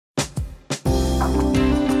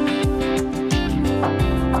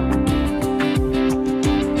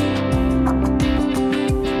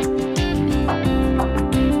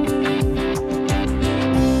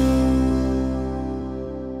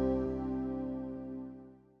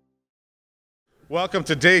Welcome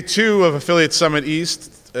to day 2 of Affiliate Summit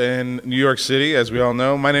East in New York City, as we all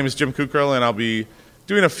know. My name is Jim Kukral, and I'll be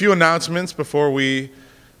doing a few announcements before we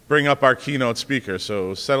bring up our keynote speaker.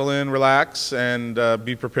 So settle in, relax, and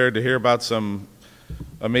be prepared to hear about some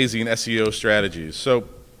amazing SEO strategies. So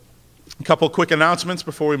a couple quick announcements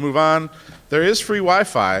before we move on. There is free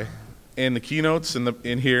Wi-Fi in the keynotes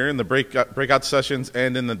in here, in the breakout sessions,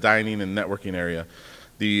 and in the dining and networking area.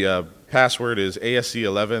 The password is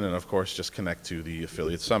ASE11, and of course just connect to the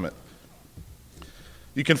Affiliate Summit.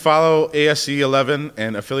 You can follow ASE11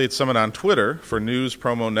 and Affiliate Summit on Twitter for news,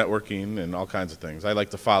 promo, networking, and all kinds of things. I like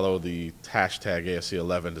to follow the hashtag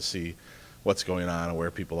ASE11 to see what's going on and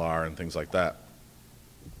where people are and things like that.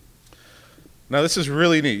 Now this is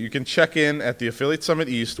really neat. You can check in at the Affiliate Summit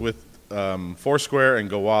East with Foursquare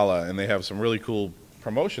and Gowalla, and they have some really cool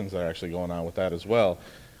promotions that are actually going on with that as well.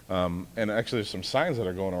 And actually there's some signs that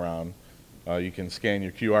are going around. You can scan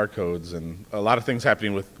your QR codes, and a lot of things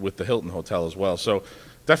happening with the Hilton Hotel as well. So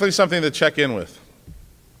definitely something to check in with.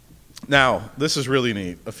 Now, this is really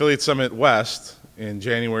neat. Affiliate Summit West in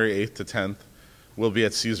January 8th to 10th will be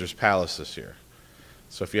at Caesars Palace this year.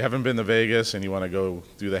 So if you haven't been to Vegas and you want to go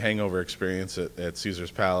do the hangover experience at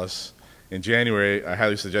Caesars Palace in January, I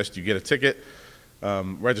highly suggest you get a ticket.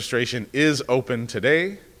 Registration is open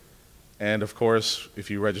today. And of course,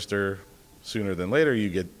 if you register sooner than later, you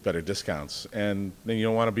get better discounts. And then you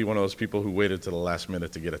don't want to be one of those people who waited to the last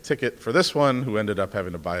minute to get a ticket for this one, who ended up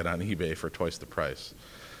having to buy it on eBay for twice the price.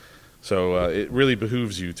 So it really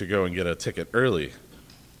behooves you to go and get a ticket early.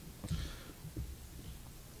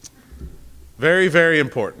 Very, very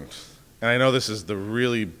important. And I know this is the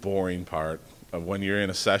really boring part of when you're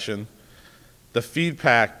in a session. The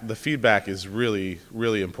feedback is really,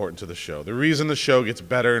 really important to the show. The reason the show gets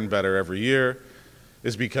better and better every year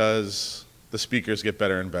is because the speakers get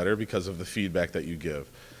better and better because of the feedback that you give.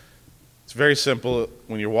 It's very simple.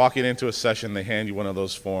 When you're walking into a session, they hand you one of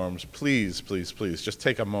those forms. Please, please, please, just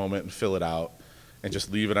take a moment and fill it out and just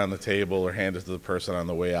leave it on the table or hand it to the person on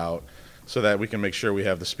the way out so that we can make sure we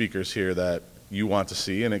have the speakers here that you want to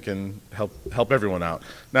see, and it can help everyone out.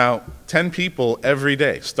 Now, 10 people every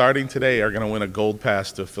day, starting today, are going to win a gold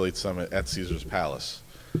pass to Affiliate Summit at Caesars Palace.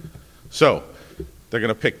 So they're going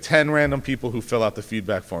to pick 10 random people who fill out the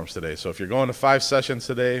feedback forms today. So if you're going to 5 sessions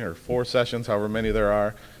today, or 4 sessions, however many there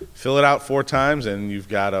are, fill it out 4 times, and you've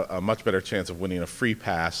got a much better chance of winning a free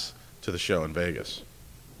pass to the show in Vegas.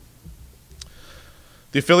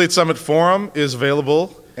 The Affiliate Summit Forum is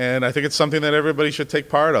available, and I think it's something that everybody should take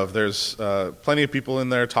part of. There's plenty of people in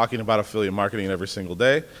there talking about affiliate marketing every single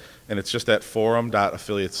day, and it's just at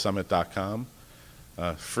forum.affiliatesummit.com.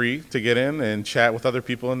 Free to get in and chat with other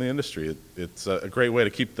people in the industry. It's a great way to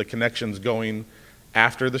keep the connections going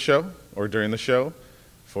after the show or during the show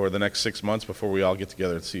for the next 6 months before we all get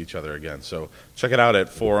together and see each other again. So check it out at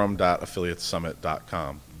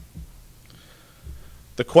forum.affiliatesummit.com.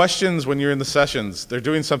 The questions when you're in the sessions, they're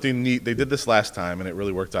doing something neat. They did this last time, and it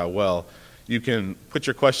really worked out well. You can put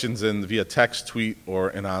your questions in via text, tweet, or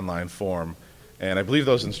an online form. And I believe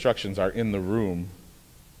those instructions are in the room.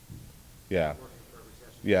 Yeah.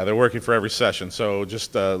 Yeah, they're working for every session. So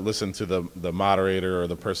just listen to the moderator or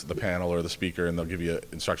the person, the panel, or the speaker, and they'll give you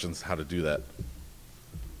instructions how to do that.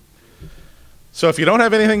 So if you don't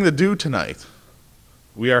have anything to do tonight,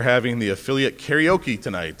 we are having the affiliate karaoke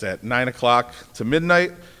tonight at 9 o'clock to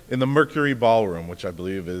midnight in the Mercury Ballroom, which I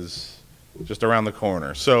believe is just around the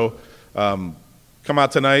corner. So come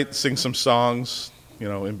out tonight, sing some songs, you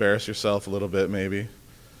know, embarrass yourself a little bit maybe.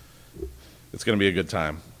 It's going to be a good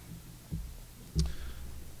time.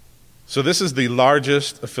 So this is the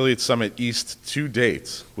largest Affiliate Summit East to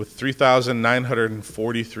date with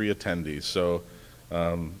 3,943 attendees. So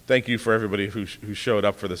thank you for everybody who showed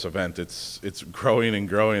up for this event. It's growing and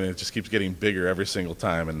growing, and it just keeps getting bigger every single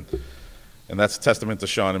time. And that's a testament to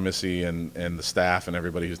Sean and Missy and the staff and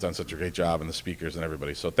everybody who's done such a great job, and the speakers and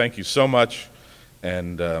everybody. So thank you so much,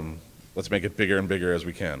 and let's make it bigger and bigger as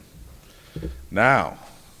we can. Now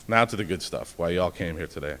to the good stuff, why you all came here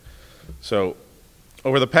today. So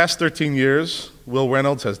over the past 13 years, Wil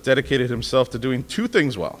Reynolds has dedicated himself to doing 2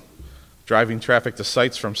 things well: driving traffic to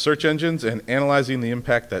sites from search engines and analyzing the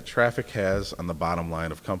impact that traffic has on the bottom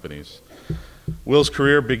line of companies. Wil's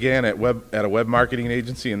career began at a web marketing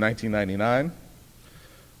agency in 1999,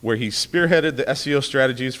 where he spearheaded the SEO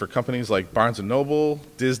strategies for companies like Barnes & Noble,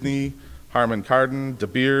 Disney, Harman Kardon,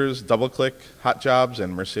 Debeers, Doubleclick, Hotjobs,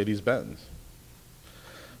 and Mercedes Benz.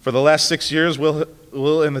 For the last 6 years,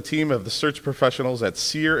 Wil and the team of the search professionals at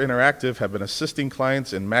SEER Interactive have been assisting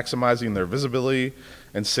clients in maximizing their visibility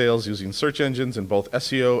and sales using search engines in both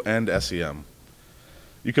SEO and SEM.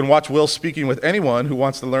 You can watch Wil speaking with anyone who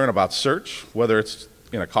wants to learn about search, whether it's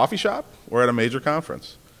in a coffee shop or at a major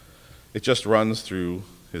conference. It just runs through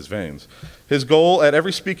his veins. His goal at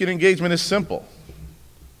every speaking engagement is simple.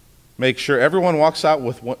 Make sure everyone walks out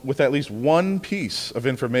with at least one piece of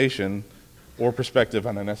information or perspective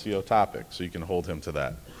on an SEO topic, so you can hold him to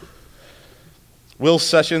that. Wil's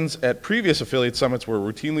sessions at previous affiliate summits were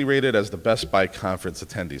routinely rated as the best by conference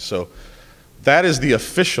attendees. So that is the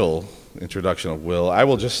official introduction of Wil. I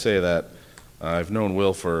will just say that I've known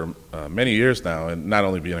Wil for many years now, and not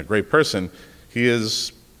only being a great person, he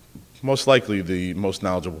is most likely the most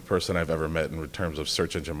knowledgeable person I've ever met in terms of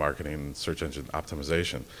search engine marketing and search engine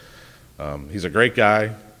optimization. He's a great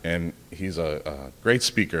guy, and he's a great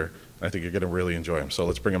speaker. I think you're going to really enjoy him. So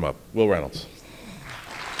let's bring him up. Wil Reynolds.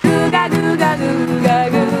 Googa, googa, googa,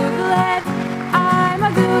 Google head. I'm a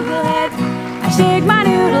Google head. I shake my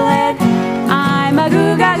noodle head. I'm a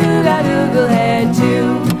googa, googa, Google head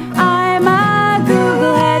too. I'm a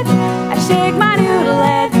Google head. I shake my noodle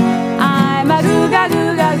head. I'm a googa,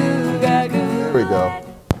 googa, googa, Google. There we go.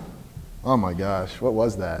 Oh my gosh, what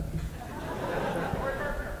was that?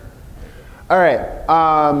 All right,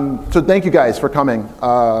 so thank you guys for coming.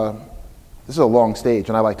 This is a long stage,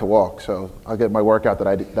 and I like to walk, so I'll get my workout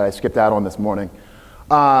that I skipped out on this morning.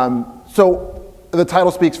 So the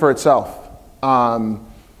title speaks for itself.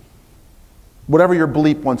 Whatever your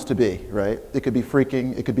bleep wants to be, right? It could be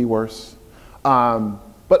freaking, it could be worse.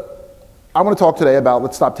 But I want to talk today about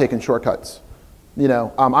let's stop taking shortcuts. You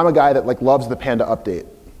know, I'm a guy that loves the Panda update.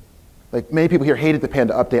 Like many people here hated the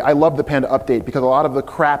Panda update. I love the Panda update because a lot of the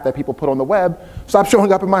crap that people put on the web stopped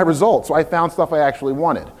showing up in my results. So I found stuff I actually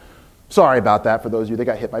wanted. Sorry about that for those of you that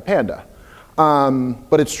got hit by Panda.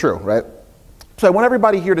 But it's true, right? So I want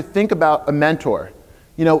everybody here to think about a mentor.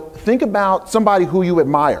 You know, think about somebody who you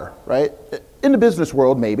admire, right? In the business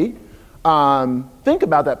world, maybe. Think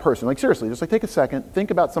about that person. Like seriously, just take a second.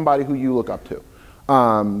 Think about somebody who you look up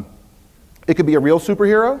to. It could be a real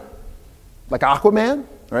superhero, like Aquaman,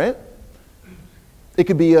 right? It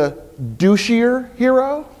could be a douchier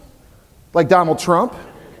hero, like Donald Trump.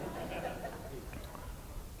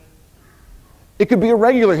 It could be a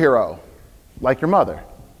regular hero, like your mother.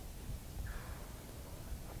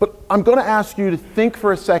 But I'm going to ask you to think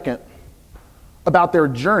for a second about their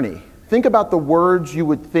journey. Think about the words you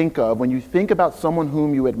would think of when you think about someone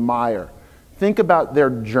whom you admire. Think about their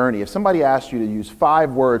journey. If somebody asked you to use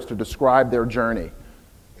 5 words to describe their journey,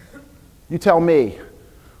 you tell me,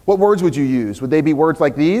 what words would you use? Would they be words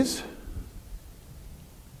like these?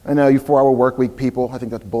 I know you 4-hour work week people, I think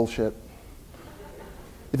that's bullshit.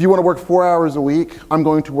 If you want to work 4 hours a week, I'm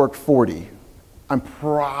going to work 40. I'm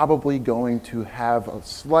probably going to have a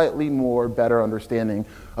slightly more better understanding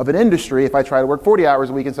of an industry if I try to work 40 hours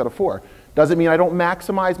a week instead of 4. Doesn't mean I don't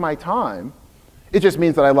maximize my time. It just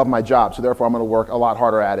means that I love my job, so therefore I'm going to work a lot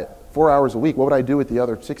harder at it. 4 hours a week, what would I do with the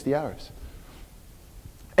other 60 hours?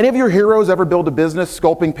 Any of your heroes ever build a business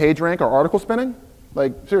sculpting PageRank or article spinning?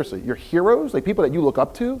 Like, seriously, your heroes, like people that you look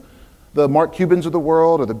up to, the Mark Cubans of the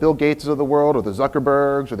world, or the Bill Gates of the world, or the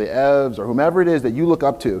Zuckerbergs, or the Evs, or whomever it is that you look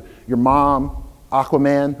up to, your mom,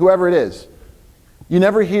 Aquaman, whoever it is. You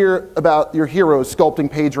never hear about your heroes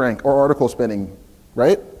sculpting PageRank or article spinning,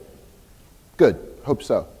 right? Good, hope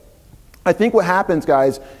so. I think what happens,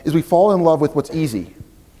 guys, is we fall in love with what's easy.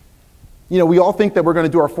 You know, we all think that we're going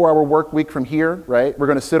to do our 4-hour work week from here, right? We're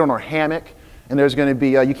going to sit on our hammock, and there's going to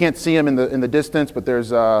be, you can't see them in the distance, but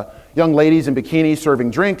there's young ladies in bikinis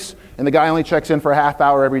serving drinks, and the guy only checks in for a half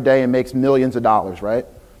hour every day and makes millions of dollars, right?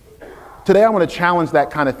 Today I want to challenge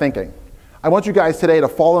that kind of thinking. I want you guys today to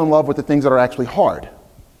fall in love with the things that are actually hard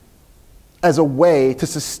as a way to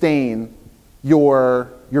sustain your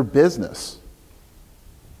business.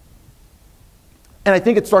 And I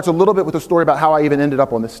think it starts a little bit with a story about how I even ended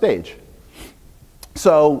up on this stage.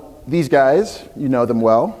 So these guys, you know them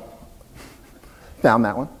well. Found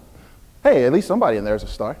that one. Hey, at least somebody in there is a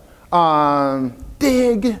star.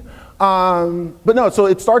 Dig. But no, so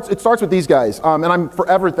it starts with these guys. And I'm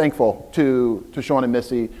forever thankful to Sean and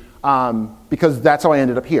Missy because that's how I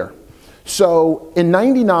ended up here. So in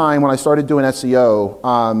 '99, when I started doing SEO,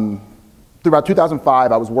 through about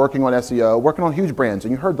 2005, I was working on SEO, working on huge brands,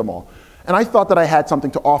 and you heard them all. And I thought that I had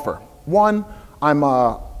something to offer. One, I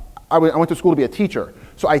went to school to be a teacher,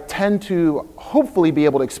 so I tend to hopefully be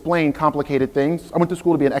able to explain complicated things. I went to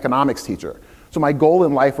school to be an economics teacher. So my goal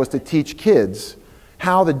in life was to teach kids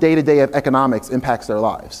how the day-to-day of economics impacts their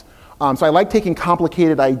lives. So I like taking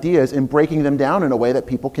complicated ideas and breaking them down in a way that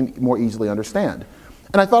people can more easily understand.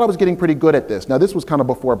 And I thought I was getting pretty good at this. Now this was kind of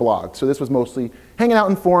before blogs, so this was mostly hanging out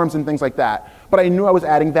in forums and things like that, but I knew I was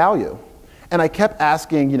adding value. And I kept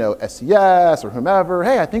asking, SES or whomever,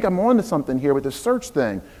 hey, I think I'm on to something here with this search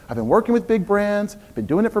thing. I've been working with big brands, been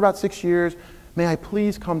doing it for about 6 years. May I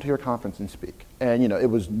please come to your conference and speak? And it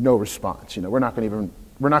was no response. We're not going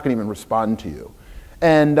to even respond to you.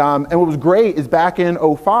 And what was great is back in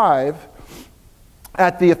 '05,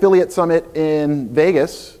 at the affiliate summit in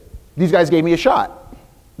Vegas, these guys gave me a shot.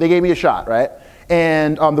 They gave me a shot, right?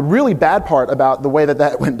 And the really bad part about the way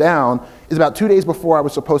that went down is about 2 days before I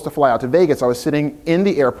was supposed to fly out to Vegas, I was sitting in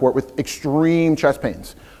the airport with extreme chest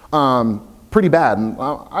pains. Pretty bad, and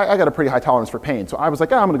I got a pretty high tolerance for pain. So I was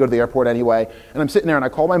like, I'm gonna go to the airport anyway. And I'm sitting there and I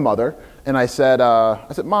called my mother and I said,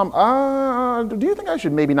 Mom, do you think I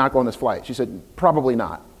should maybe not go on this flight? She said, probably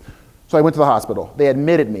not. So I went to the hospital. They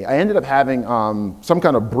admitted me. I ended up having some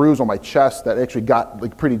kind of bruise on my chest that actually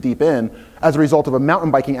got pretty deep in as a result of a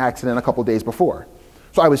mountain biking accident a couple days before.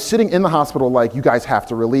 So I was sitting in the hospital like, you guys have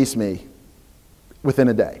to release me within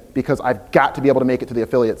a day because I've got to be able to make it to the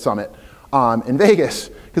affiliate summit in Vegas,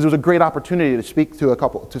 because it was a great opportunity to speak to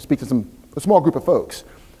a small group of folks.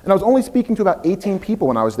 And I was only speaking to about 18 people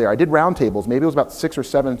when I was there. I did roundtables. Maybe it was about 6 or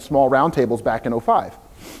 7 small roundtables back in '05.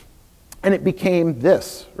 And it became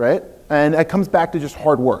this, right? And it comes back to just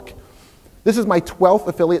hard work. This is my 12th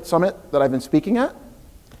affiliate summit that I've been speaking at.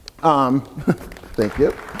 Thank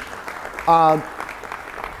you.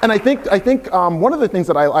 And I think one of the things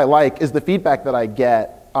that I like is the feedback that I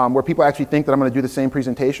get where people actually think that I'm going to do the same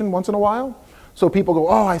presentation once in a while. So people go,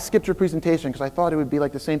 oh, I skipped your presentation because I thought it would be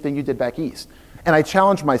like the same thing you did back east. And I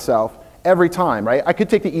challenge myself every time, right? I could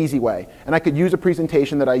take the easy way, and I could use a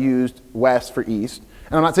presentation that I used west for east.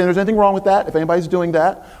 And I'm not saying there's anything wrong with that, if anybody's doing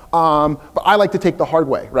that. But I like to take the hard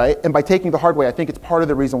way, right? And by taking the hard way, I think it's part of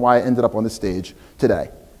the reason why I ended up on this stage today.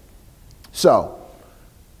 So,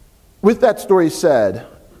 with that story said,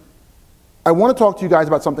 I want to talk to you guys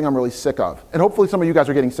about something I'm really sick of. And hopefully some of you guys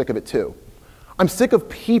are getting sick of it too. I'm sick of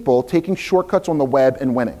people taking shortcuts on the web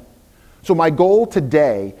and winning. So my goal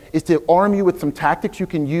today is to arm you with some tactics you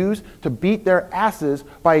can use to beat their asses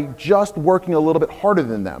by just working a little bit harder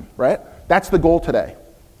than them, right? That's the goal today.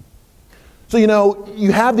 So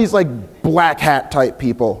you have these like black hat type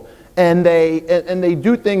people, and they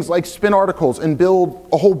do things like spin articles and build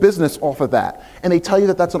a whole business off of that. And they tell you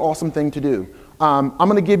that that's an awesome thing to do. I'm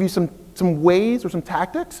going to give you some ways or some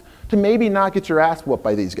tactics to maybe not get your ass whooped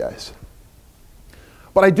by these guys.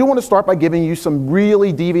 But I do want to start by giving you some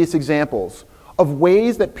really devious examples of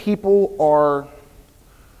ways that people are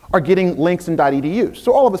getting links in .edu.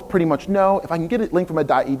 So all of us pretty much know if I can get a link from a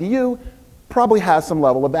 .edu, probably has some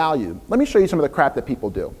level of value. Let me show you some of the crap that people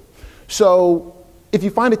do. So if you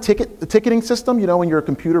find a ticketing system, when your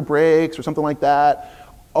computer breaks or something like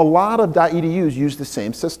that, a lot of .edus use the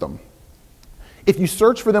same system. If you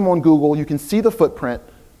search for them on Google, you can see the footprint.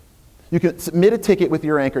 You can submit a ticket with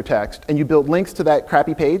your anchor text, and you build links to that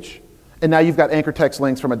crappy page, and now you've got anchor text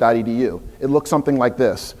links from a .edu. It looks something like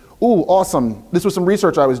this. Ooh, awesome. This was some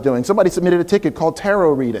research I was doing. Somebody submitted a ticket called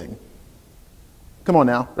tarot reading. Come on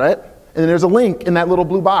now, right? And then there's a link in that little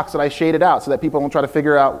blue box that I shaded out so that people don't try to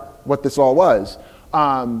figure out what this all was.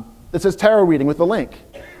 That says tarot reading with the link.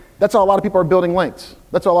 That's how a lot of people are building links.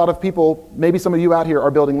 That's how a lot of people, maybe some of you out here,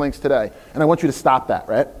 are building links today. And I want you to stop that,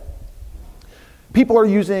 right? People are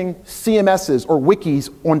using CMSs or wikis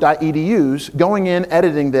on .edus, going in,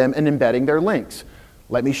 editing them, and embedding their links.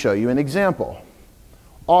 Let me show you an example.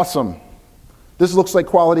 Awesome. This looks like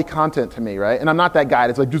quality content to me, right? And I'm not that guy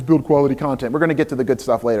that's like, just build quality content. We're going to get to the good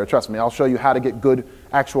stuff later. Trust me, I'll show you how to get good,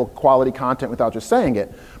 actual quality content without just saying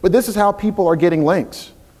it. But this is how people are getting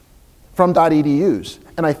links from .edus.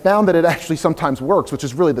 And I found that it actually sometimes works, which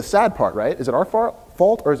is really the sad part, right? Is it our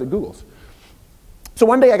fault or is it Google's? So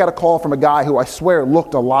one day I got a call from a guy who I swear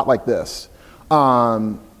looked a lot like this.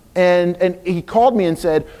 And he called me and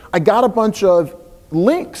said, I got a bunch of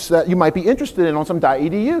links that you might be interested in on some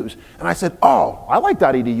 .edus. And I said, oh, I like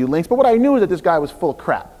 .edu links, but what I knew is that this guy was full of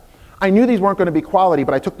crap. I knew these weren't going to be quality,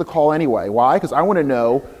 but I took the call anyway. Why? Because I want to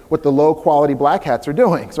know what the low quality black hats are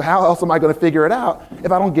doing. So how else am I going to figure it out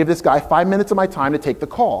if I don't give this guy 5 minutes of my time to take the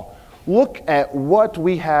call? Look at what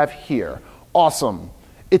we have here. Awesome.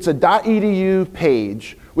 It's a .edu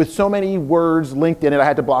page with so many words linked in it, I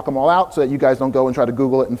had to block them all out so that you guys don't go and try to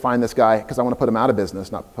Google it and find this guy, because I want to put him out of business,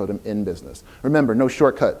 not put him in business. Remember, no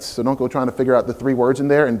shortcuts, so don't go trying to figure out the 3 words in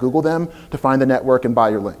there and Google them to find the network and buy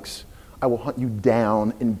your links. I will hunt you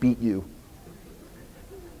down and beat you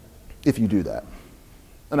if you do that,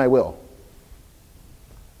 and I will.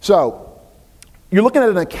 So, you're looking at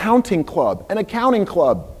an accounting club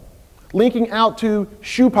linking out to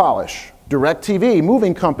shoe polish, DirecTV,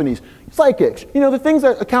 moving companies, psychics, the things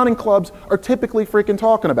that accounting clubs are typically freaking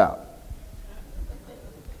talking about.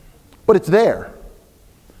 but it's there.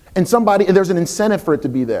 And there's an incentive for it to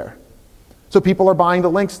be there. So people are buying the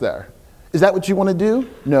links there. Is that what you want to do?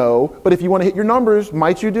 No. But if you want to hit your numbers,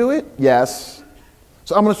 might you do it? Yes.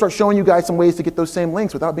 So I'm going to start showing you guys some ways to get those same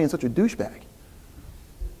links without being such a douchebag.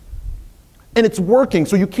 And it's working,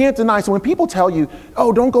 so you can't deny. So when people tell you,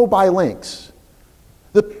 oh, don't go buy links,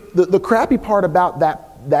 the crappy part about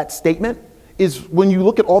that statement is when you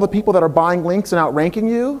look at all the people that are buying links and outranking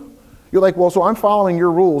you, you're like, well, so I'm following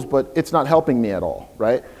your rules, but it's not helping me at all,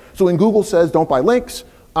 right? So when Google says don't buy links,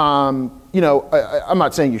 I'm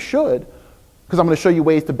not saying you should, because I'm going to show you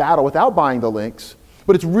ways to battle without buying the links,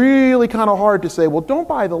 but it's really kind of hard to say, well, don't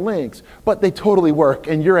buy the links, but they totally work,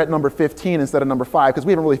 and you're at number 15 instead of number 5, because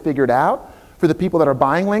we haven't really figured out for the people that are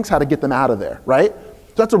buying links how to get them out of there, right?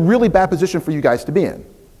 So that's a really bad position for you guys to be in.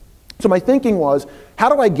 So my thinking was,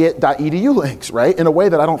 how do I get .edu links, right, in a way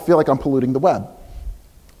that I don't feel like I'm polluting the web?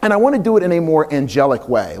 And I want to do it in a more angelic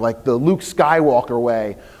way, like the Luke Skywalker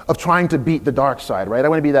way of trying to beat the dark side, right? I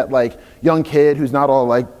want to be that like young kid who's not all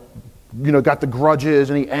like, got the grudges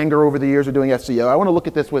and the anger over the years of doing SEO. I want to look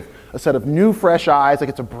at this with a set of new, fresh eyes, like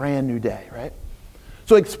it's a brand new day, right?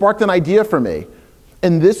 So it sparked an idea for me.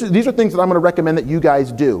 And these are things that I'm going to recommend that you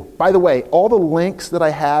guys do. By the way, all the links that I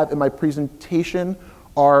have in my presentation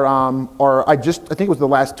are I think it was the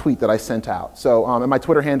last tweet that I sent out. So, and my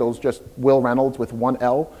Twitter handle is just Wil Reynolds with one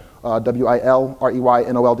L,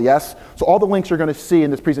 WILREYNOLDS. So all the links you're going to see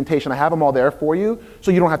in this presentation, I have them all there for you,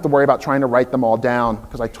 so you don't have to worry about trying to write them all down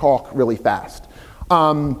because I talk really fast.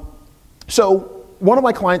 So one of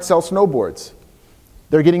my clients sells snowboards.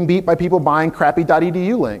 They're getting beat by people buying crappy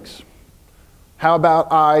 .edu links. How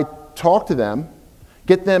about I talk to them,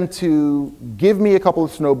 get them to give me a couple of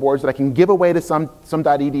snowboards that I can give away to some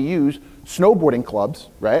 .edu's snowboarding clubs,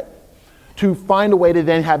 right? To find a way to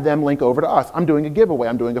then have them link over to us. I'm doing a giveaway,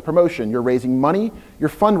 I'm doing a promotion. You're raising money, you're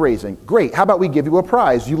fundraising. Great, how about we give you a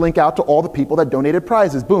prize? You link out to all the people that donated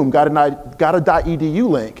prizes. Boom, got a .edu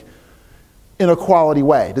link in a quality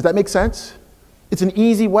way. Does that make sense? It's an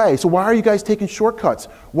easy way. So why are you guys taking shortcuts?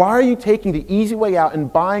 Why are you taking the easy way out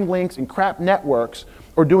and buying links in crap networks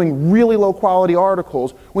or doing really low quality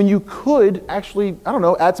articles when you could actually,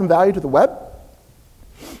 add some value to the web?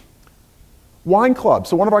 Wine club.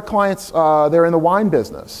 So one of our clients, they're in the wine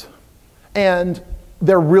business, and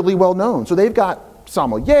they're really well known. So they've got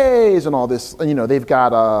sommeliers and all this, they've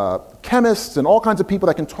got chemists and all kinds of people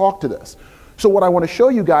that can talk to this. So what I want to show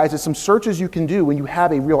you guys is some searches you can do when you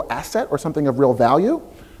have a real asset or something of real value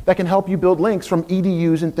that can help you build links from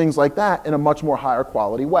EDUs and things like that in a much more higher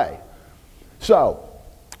quality way. So,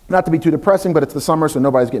 not to be too depressing, but it's the summer, so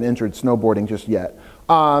nobody's getting injured snowboarding just yet.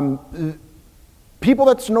 People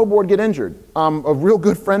that snowboard get injured. A real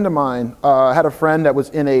good friend of mine had a friend that was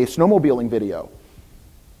in a snowmobiling video.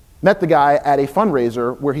 Met the guy at a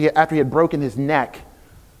fundraiser where after he had broken his neck,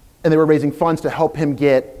 and they were raising funds to help him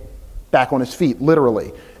get back on his feet,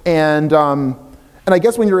 literally. And I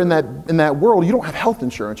guess when you're in that world, you don't have health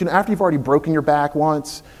insurance. After you've already broken your back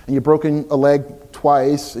once, and you've broken a leg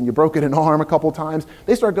twice, and you've broken an arm a couple times,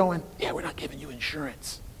 they start going, yeah, we're not giving you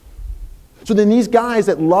insurance. So then these guys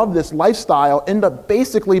that love this lifestyle end up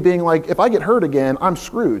basically being like, if I get hurt again, I'm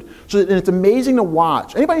screwed. So and it's amazing to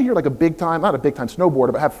watch. Anybody here like a big time, not a big time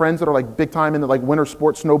snowboarder, but have friends that are like big time in the like winter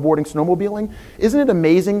sports, snowboarding, snowmobiling? Isn't it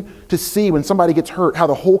amazing to see when somebody gets hurt, how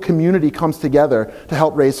the whole community comes together to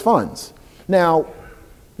help raise funds? Now,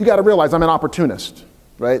 you got to realize I'm an opportunist,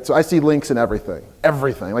 right? So I see links in everything.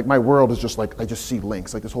 Everything. Like my world is just like, I just see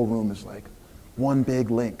links. Like this whole room is like one big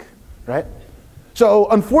link, right? So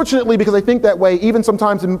unfortunately, because I think that way, even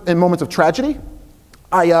sometimes in moments of tragedy,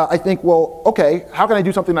 I think, well, okay, how can I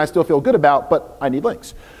do something that I still feel good about, but I need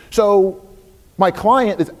links? So my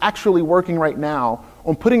client is actually working right now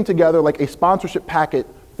on putting together like a sponsorship packet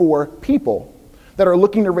for people that are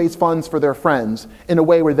looking to raise funds for their friends in a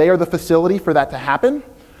way where they are the facility for that to happen.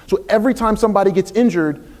 So every time somebody gets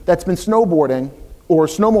injured that's been snowboarding or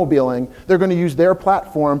snowmobiling, they're going to use their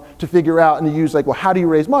platform to figure out and to use like, well, how do you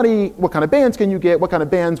raise money? What kind of bands can you get? What kind of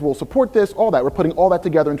bands will support this? All that. We're putting all that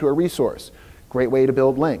together into a resource. Great way to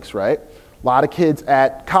build links, right? A lot of kids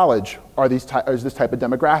at college is this type of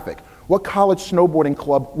demographic. What college snowboarding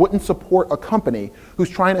club wouldn't support a company who's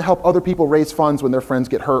trying to help other people raise funds when their friends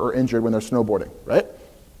get hurt or injured when they're snowboarding, right?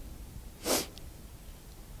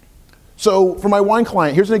 So for my wine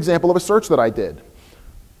client, here's an example of a search that I did.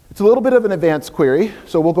 It's a little bit of an advanced query,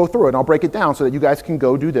 so we'll go through it and I'll break it down so that you guys can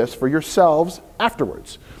go do this for yourselves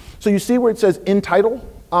afterwards. So you see where it says in title?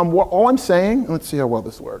 All I'm saying, let's see how well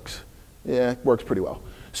this works. Yeah, it works pretty well.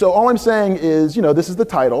 So all I'm saying is, this is the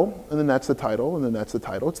title, and then that's the title, and then that's the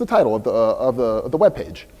title. It's the title of the web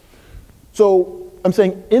page. So I'm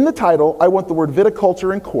saying in the title, I want the word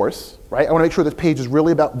viticulture and course, right? I want to make sure this page is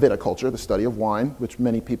really about viticulture, the study of wine, which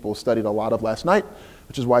many people studied a lot of last night,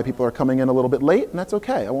 which is why people are coming in a little bit late, and that's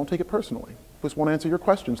okay. I won't take it personally. Just want to answer your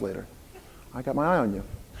questions later. I got my eye on you.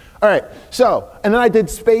 All right, so, and then I did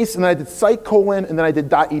space, and then I did site : and then I did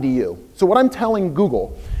 .edu. So what I'm telling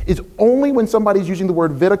Google is only when somebody's using the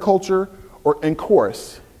word viticulture and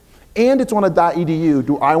course, and it's on a .edu,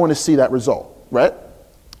 do I want to see that result, right?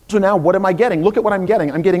 So now what am I getting? Look at what I'm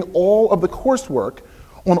getting. I'm getting all of the coursework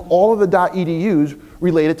on all of the .edus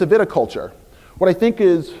related to viticulture. What I think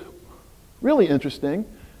is really interesting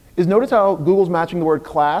is notice how Google's matching the word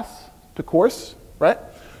class to course, right?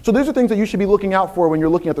 So these are things that you should be looking out for when you're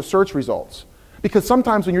looking at the search results. Because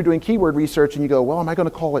sometimes when you're doing keyword research and you go, well, am I going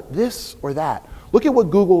to call it this or that? Look at what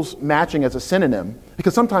Google's matching as a synonym,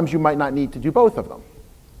 because sometimes you might not need to do both of them.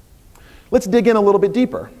 Let's dig in a little bit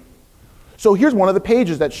deeper. So here's one of the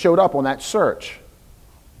pages that showed up on that search.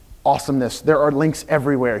 Awesomeness. There are links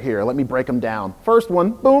everywhere here. Let me break them down. First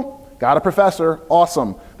one, boom, got a professor.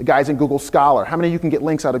 Awesome. The guy's in Google Scholar. How many of you can get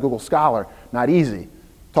links out of Google Scholar? Not easy.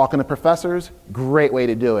 Talking to professors, great way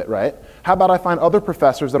to do it, right? How about I find other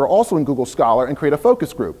professors that are also in Google Scholar and create a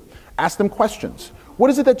focus group? Ask them questions. What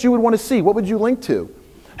is it that you would want to see? What would you link to?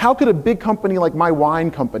 How could a big company like my wine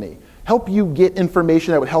company help you get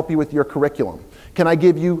information that would help you with your curriculum? Can I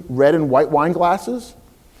give you red and white wine glasses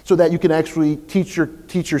so that you can actually teach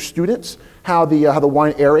your students how the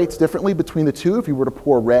wine aerates differently between the two if you were to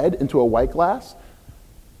pour red into a white glass,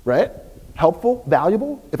 right? Helpful,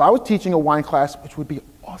 valuable. If I was teaching a wine class, which would be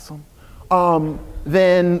awesome,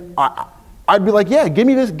 then I'd be like, yeah, give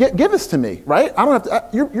me this, give this to me, right? I don't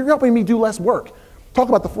have to, you're helping me do less work. Talk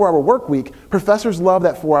about the 4-hour work week. Professors love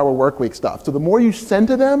that 4-hour work week stuff. So the more you send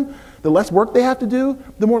to them, the less work they have to do,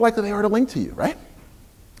 the more likely they are to link to you, right?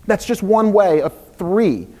 That's just one way of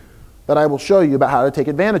 3 that I will show you about how to take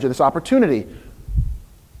advantage of this opportunity.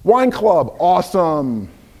 Wine club, awesome.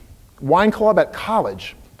 Wine club at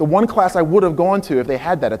college. The one class I would have gone to if they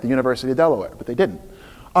had that at the University of Delaware, but they didn't.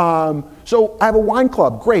 So I have a wine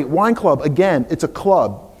club, great. Wine club, again, it's a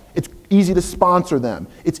club. It's easy to sponsor them.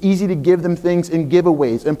 It's easy to give them things in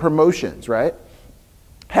giveaways and promotions, right?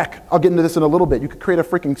 Heck, I'll get into this in a little bit. You could create a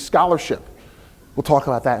freaking scholarship. We'll talk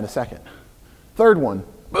about that in a second. Third one,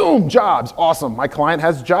 boom, jobs, awesome. My client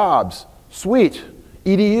has jobs, sweet.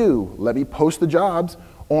 EDU, let me post the jobs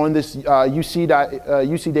on this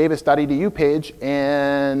ucdavis.edu page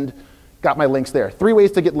and got my links there. 3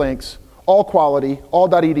 ways to get links, all quality, all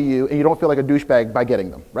 .edu, and you don't feel like a douchebag by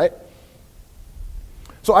getting them, right?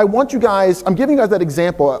 So I want you guys, I'm giving you guys that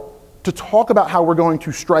example to talk about how we're going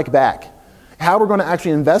to strike back, how we're going to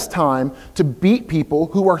actually invest time to beat people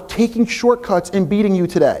who are taking shortcuts and beating you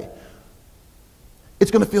today.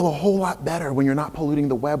 It's going to feel a whole lot better when you're not polluting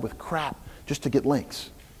the web with crap just to get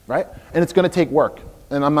links, right? And it's going to take work,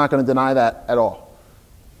 and I'm not going to deny that at all.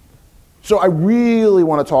 So I really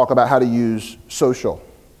want to talk about how to use social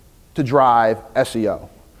to drive SEO.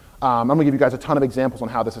 I'm going to give you guys a ton of examples on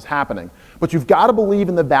how this is happening. But you've got to believe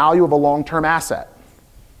in the value of a long-term asset.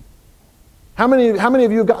 How many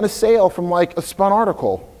of you have gotten a sale from like a spun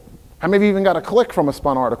article? How many of you even got a click from a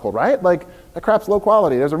spun article, right? Like, that crap's low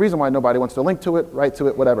quality. There's a reason why nobody wants to link to it, write to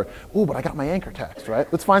it, whatever. Ooh, but I got my anchor text, right?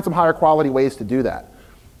 Let's find some higher quality ways to do that.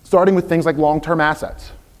 Starting with things like long-term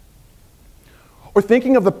assets. Or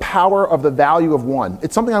thinking of the power of the value of one.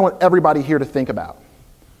 It's something I want everybody here to think about.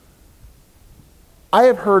 I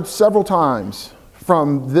have heard several times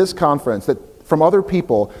from this conference, from other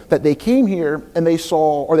people, that they came here and they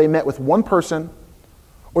saw, or they met with one person,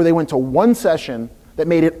 or they went to one session that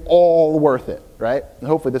made it all worth it, right? And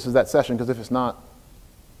hopefully this is that session, because if it's not,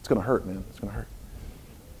 it's going to hurt, man. It's going to hurt.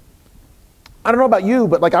 I don't know about you,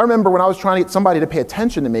 but like I remember when I was trying to get somebody to pay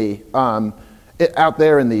attention to me out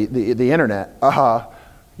there in the internet,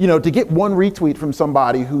 to get one retweet from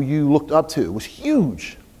somebody who you looked up to was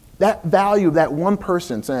huge. That value of that one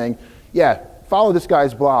person saying, yeah, follow this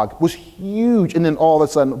guy's blog was huge. And then all of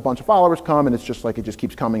a sudden a bunch of followers come and it's just like it just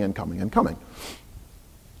keeps coming and coming and coming.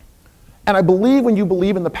 And I believe when you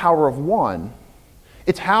believe in the power of one,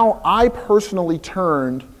 it's how I personally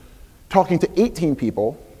turned talking to 18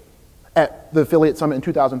 people at the Affiliate Summit in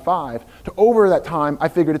 2005 to over that time, I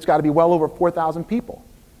figured it's got to be well over 4,000 people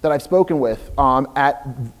that I've spoken with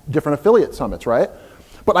at different affiliate summits, right?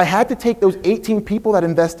 But I had to take those 18 people that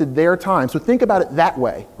invested their time. So think about it that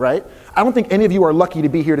way, right? I don't think any of you are lucky to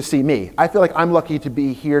be here to see me. I feel like I'm lucky to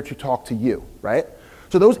be here to talk to you, right?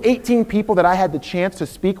 So those 18 people that I had the chance to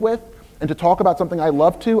speak with and to talk about something I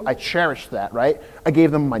love to, I cherished that, right? I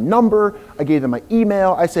gave them my number, I gave them my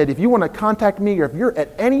email. I said, if you want to contact me or if you're at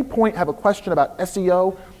any point have a question about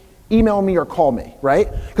SEO, email me or call me, right?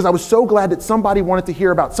 Because I was so glad that somebody wanted to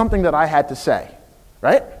hear about something that I had to say,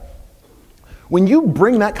 right? When you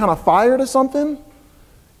bring that kind of fire to something,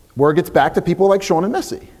 word gets back to people like Sean and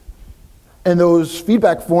Missy. And those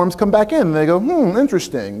feedback forms come back in and they go,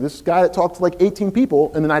 interesting. This guy that talked to like 18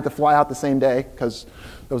 people, and then I had to fly out the same day because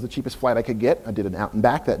that was the cheapest flight I could get. I did an out and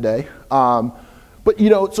back that day. But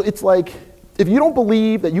so it's like, if you don't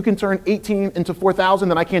believe that you can turn 18 into 4,000,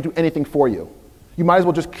 then I can't do anything for you. You might as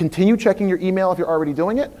well just continue checking your email if you're already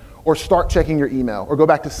doing it, or start checking your email, or go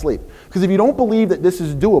back to sleep. Because if you don't believe that this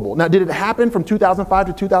is doable, now did it happen from 2005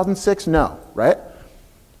 to 2006? No, right?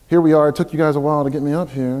 Here we are, it took you guys a while to get me up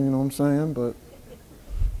here, you know what I'm saying, but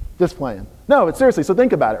just playing. No, but seriously, so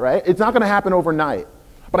think about it, right? It's not gonna happen overnight,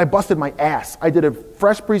 but I busted my ass. I did a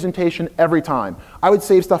fresh presentation every time. I would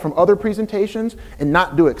save stuff from other presentations and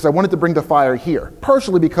not do it, because I wanted to bring the fire here,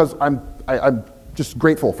 partially because I'm just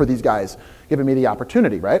grateful for these guys giving me the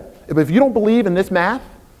opportunity, right? But if you don't believe in this math,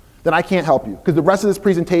 then I can't help you, because the rest of this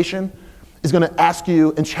presentation is gonna ask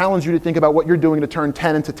you and challenge you to think about what you're doing to turn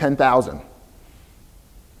 10 into 10,000.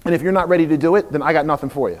 And if you're not ready to do it, then I got nothing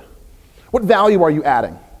for you. What value are you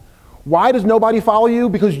adding? Why does nobody follow you?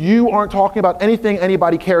 Because you aren't talking about anything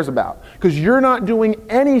anybody cares about. Because you're not doing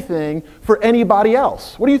anything for anybody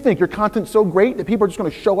else. What do you think? Your content's so great that people are just gonna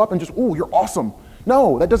show up and just, ooh, you're awesome.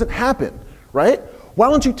 No, that doesn't happen, right? Why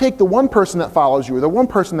don't you take the one person that follows you or the one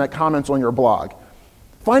person that comments on your blog?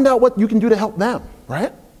 Find out what you can do to help them,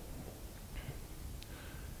 right?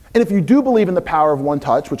 And if you do believe in the power of one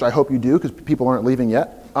touch, which I hope you do because people aren't leaving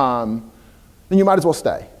yet, then you might as well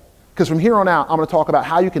stay. Because from here on out, I'm going to talk about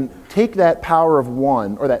how you can take that power of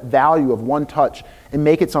one, or that value of one touch, and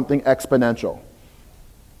make it something exponential.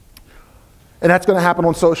 And that's going to happen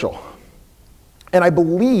on social. And I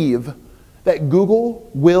believe that Google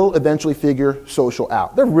will eventually figure social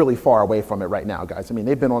out. They're really far away from it right now, guys. I mean,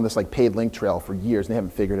 they've been on this like paid link trail for years, and they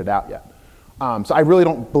haven't figured it out yet. So I really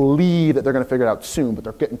don't believe that they're going to figure it out soon, but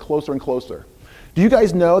they're getting closer and closer. Do you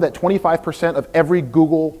guys know that 25% of every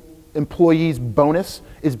Google employee's bonus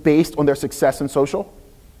is based on their success in social?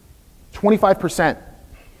 25%.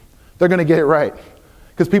 They're going to get it right,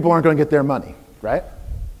 because people aren't going to get their money, right?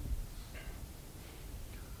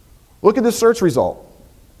 Look at this search result.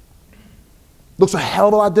 Looks a hell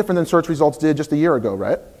of a lot different than search results did just a year ago,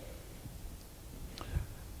 right?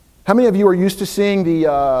 How many of you are used to seeing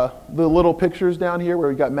the little pictures down here where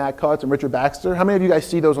we got Matt Cutts and Richard Baxter? How many of you guys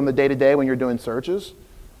see those on the day-to-day when you're doing searches?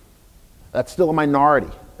 That's still a minority.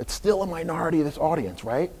 It's still a minority of this audience,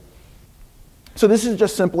 right? So this is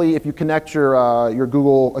just simply if you connect your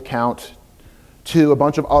Google account to a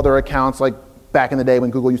bunch of other accounts, like back in the day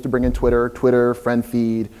when Google used to bring in Twitter, Friend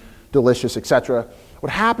Feed, Delicious, etc.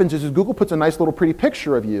 What happens is Google puts a nice little pretty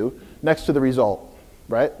picture of you next to the result,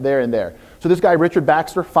 right? There and there. So this guy, Richard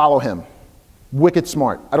Baxter, follow him. Wicked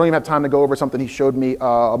smart. I don't even have time to go over something he showed me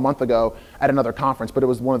a month ago at another conference, but it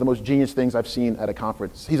was one of the most genius things I've seen at a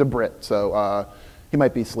conference. He's a Brit, so he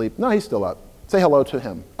might be asleep. No, he's still up. Say hello to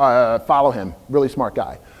him. Follow him. Really smart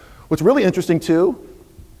guy. What's really interesting too,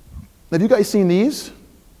 have you guys seen these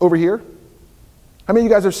over here? How many of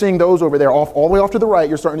you guys are seeing those over there? All the way off to the right,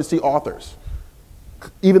 you're starting to see authors.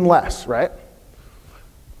 Even less, right?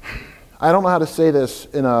 I don't know how to say this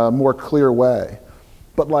in a more clear way,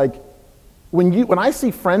 but like when I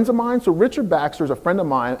see friends of mine, so Richard Baxter is a friend of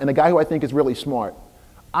mine and a guy who I think is really smart.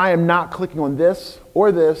 I am not clicking on this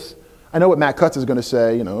or this. I know what Matt Cutts is going to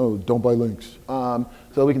say, oh, don't buy links.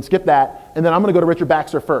 So we can skip that, and then I'm going to go to Richard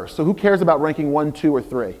Baxter first. So who cares about ranking 1, 2, or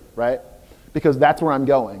 3, right? Because that's where I'm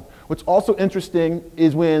going. What's also interesting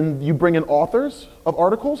is when you bring in authors of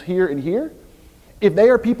articles here and here, if they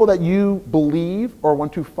are people that you believe or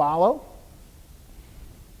want to follow,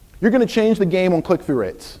 you're going to change the game on click-through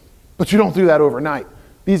rates. But you don't do that overnight.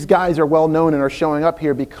 These guys are well known and are showing up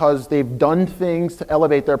here because they've done things to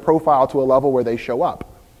elevate their profile to a level where they show up.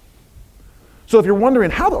 So if you're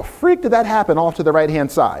wondering, how the freak did that happen off to the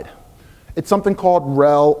right-hand side? It's something called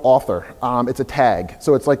rel author. It's a tag.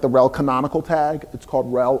 So it's like the rel canonical tag. It's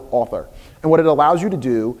called rel author. And what it allows you to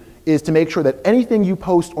do is to make sure that anything you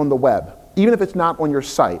post on the web, even if it's not on your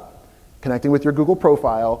site, connecting with your Google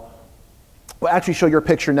profile, will actually show your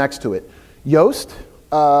picture next to it. Yoast,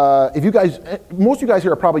 if you guys, most of you guys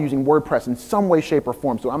here are probably using WordPress in some way, shape, or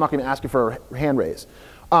form, so I'm not going to ask you for a hand raise.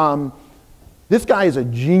 This guy is a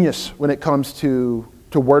genius when it comes to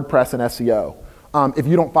WordPress and SEO. If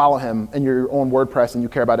you don't follow him and you're on WordPress and you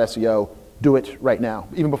care about SEO, do it right now,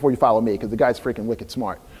 even before you follow me, because the guy's freaking wicked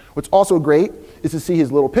smart. What's also great is to see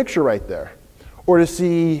his little picture right there, or to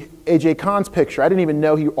see AJ Khan's picture. I didn't even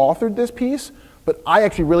know he authored this piece, but I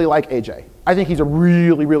actually really like AJ. I think he's a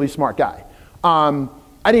really, really smart guy.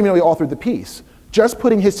 I didn't even know he authored the piece. Just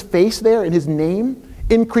putting his face there and his name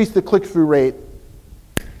increased the click-through rate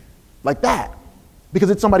like that, because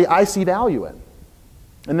it's somebody I see value in.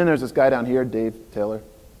 And then there's this guy down here, Dave Taylor.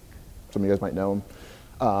 Some of you guys might know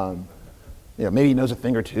him. Maybe he knows a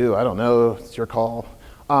thing or two. I don't know. It's your call.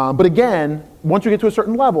 But again, once you get to a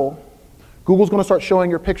certain level, Google's going to start showing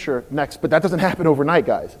your picture next. But that doesn't happen overnight,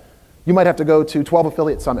 guys. You might have to go to 12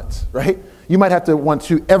 affiliate summits, right? You might have to want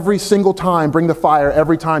to every single time bring the fire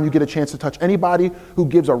every time you get a chance to touch anybody who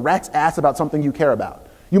gives a rat's ass about something you care about.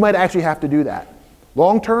 You might actually have to do that.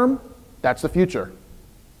 Long term, that's the future.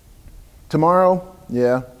 Tomorrow,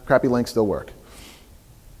 yeah, crappy links still work.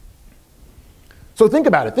 So think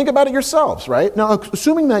about it. Think about it yourselves, right? Now,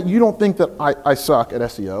 assuming that you don't think that I suck at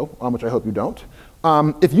SEO, which I hope you don't,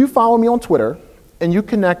 if you follow me on Twitter and you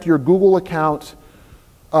connect your Google account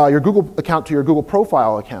to your Google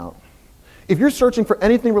profile account, if you're searching for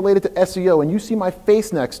anything related to SEO and you see my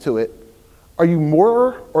face next to it, are you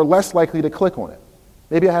more or less likely to click on it?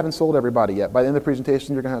 Maybe I haven't sold everybody yet. By the end of the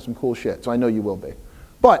presentation, you're going to have some cool shit, so I know you will be.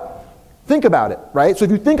 But think about it, right? So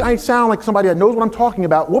if you think I sound like somebody that knows what I'm talking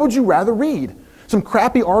about, what would you rather read? Some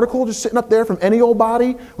crappy article just sitting up there from any old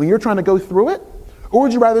body when you're trying to go through it? Or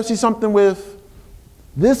would you rather see something with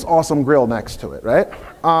this awesome grill next to it, right?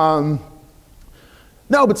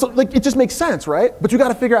 No, but it just makes sense, right? But you got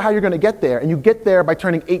to figure out how you're going to get there, and you get there by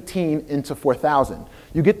turning 18 into 4,000.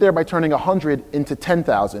 You get there by turning 100 into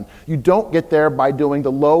 10,000. You don't get there by doing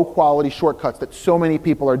the low-quality shortcuts that so many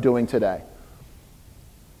people are doing today.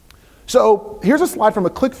 So here's a slide from a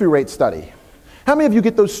click-through rate study. How many of you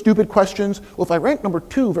get those stupid questions? Well, if I rank number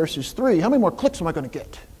 2 versus 3, how many more clicks am I going to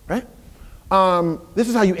get, right? This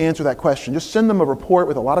is how you answer that question. Just send them a report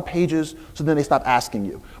with a lot of pages so then they stop asking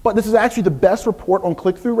you. But this is actually the best report on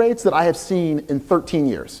click-through rates that I have seen in 13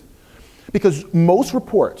 years. Because most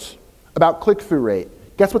reports about click-through rate,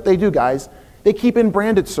 guess what they do, guys? They keep in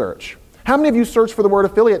branded search. How many of you searched for the word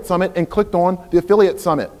affiliate summit and clicked on the affiliate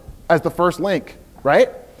summit as the first link, right?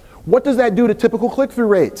 What does that do to typical click-through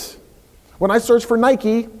rates? When I search for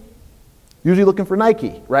Nike, usually looking for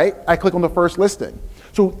Nike, right? I click on the first listing.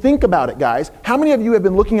 So think about it, guys. How many of you have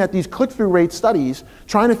been looking at these click-through rate studies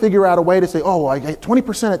trying to figure out a way to say, oh, well, I get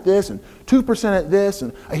 20% at this and 2% at this,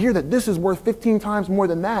 and I hear that this is worth 15 times more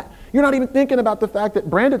than that. You're not even thinking about the fact that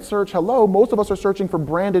branded search, hello, most of us are searching for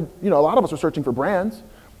branded, a lot of us are searching for brands.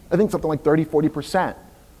 I think something like 30, 40%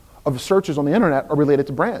 of searches on the internet are related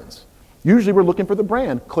to brands. Usually we're looking for the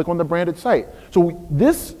brand, click on the branded site. So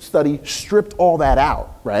this study stripped all that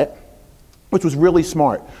out, right? Which was really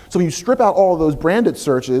smart. So when you strip out all of those branded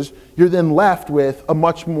searches, you're then left with a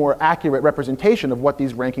much more accurate representation of what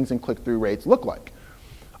these rankings and click-through rates look like.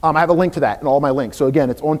 I have a link to that in all my links. So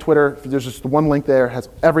again, it's on Twitter. There's just one link there, it has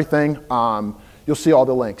everything. You'll see all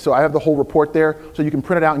the links. So I have the whole report there, so you can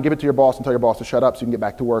print it out and give it to your boss and tell your boss to shut up so you can get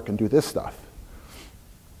back to work and do this stuff.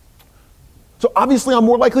 So obviously I'm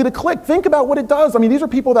more likely to click. Think about what it does. I mean, these are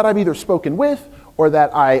people that I've either spoken with or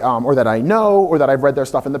that I know or that I've read their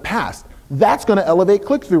stuff in the past. That's going to elevate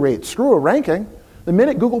click-through rates. Screw a ranking. The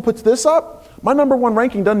minute Google puts this up, my number 1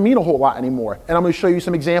 ranking doesn't mean a whole lot anymore. And I'm going to show you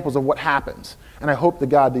some examples of what happens. And I hope to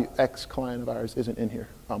God the ex-client of ours isn't in here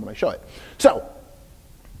when I show it. So,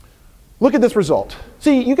 look at this result.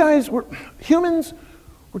 See, you guys, humans,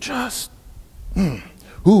 we're just,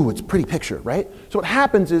 ooh, it's a pretty picture, right? So what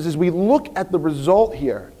happens is we look at the result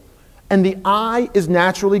here, and the eye is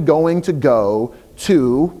naturally going to go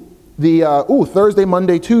to the Thursday,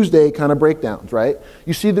 Monday, Tuesday kind of breakdowns, right?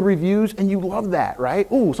 You see the reviews and you love that,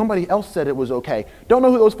 right? Ooh, somebody else said it was okay. Don't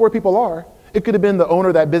know who those 4 people are. It could have been the owner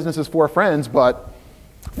of that business's 4 friends, but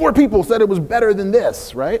 4 people said it was better than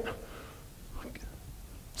this, right?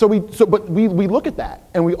 But we look at that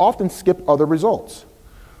and we often skip other results.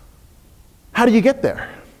 How do you get there?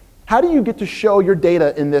 How do you get to show your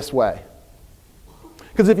data in this way?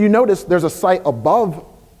 Because if you notice, there's a site above,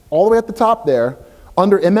 all the way at the top there,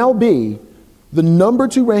 under MLB, the number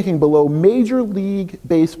 2 ranking below Major League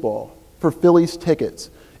Baseball for Phillies tickets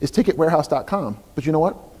is ticketwarehouse.com. But you know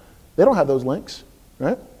what? They don't have those links,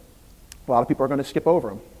 right? A lot of people are going to skip over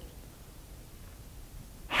them.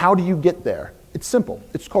 How do you get there? It's simple.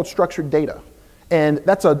 It's called structured data. And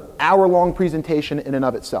that's an hour-long presentation in and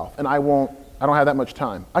of itself. And I don't have that much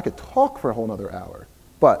time. I could talk for a whole nother hour,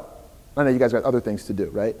 but I know you guys got other things to do,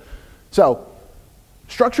 right? So,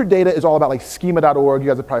 structured data is all about like schema.org. You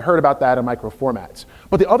guys have probably heard about that in micro formats.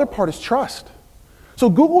 But the other part is trust. So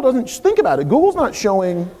Google doesn't, think about it. Google's not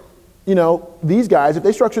showing, these guys, if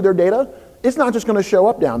they structure their data, it's not just going to show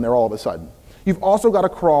up down there all of a sudden. You've also got to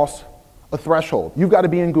cross a threshold. You've got to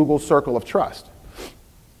be in Google's circle of trust.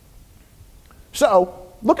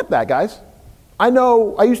 So look at that, guys. I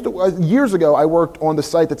know, years ago, I worked on the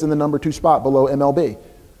site that's in the #2 spot below MLB.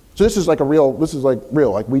 So this is like real,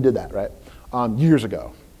 like we did that, right? Years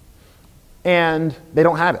ago. And they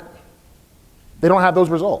don't have it. They don't have those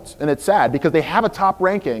results. And it's sad because they have a top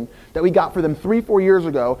ranking that we got for them 3-4 years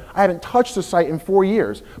ago. I haven't touched the site in 4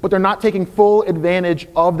 years, but they're not taking full advantage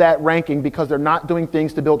of that ranking because they're not doing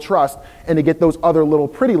things to build trust and to get those other little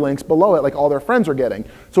pretty links below it like all their friends are getting.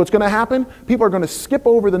 So what's going to happen? People are going to skip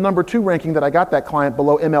over the #2 ranking that I got that client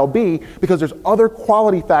below MLB because there's other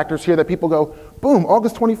quality factors here that people go, boom,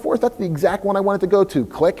 August 24th, that's the exact one I wanted to go to,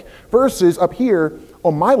 click, versus up here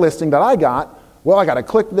on my listing that I got, well, I got to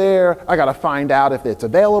click there, I got to find out if it's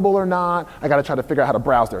available or not, I got to try to figure out how to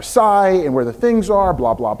browse their site and where the things are,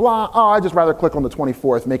 blah, blah, blah. Oh, I'd just rather click on the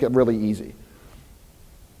 24th, make it really easy.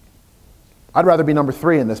 I'd rather be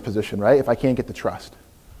 #3 in this position, right, if I can't get the trust.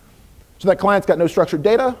 So that client's got no structured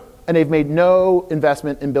data, and they've made no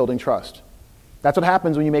investment in building trust. That's what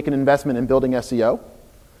happens when you make an investment in building SEO,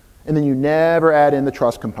 and then you never add in the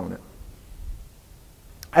trust component.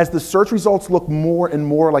 As the search results look more and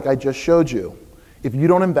more like I just showed you, if you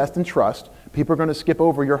don't invest in trust, people are going to skip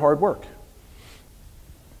over your hard work.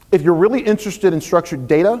 If you're really interested in structured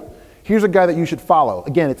data, here's a guy that you should follow.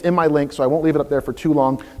 Again, it's in my link, so I won't leave it up there for too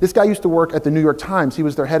long. This guy used to work at the New York Times. He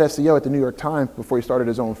was their head SEO at the New York Times before he started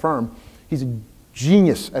his own firm. He's a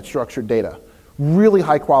genius at structured data. Really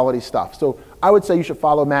high quality stuff. So I would say you should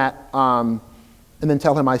follow Matt and then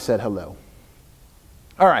tell him I said hello.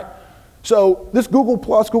 All right. So this Google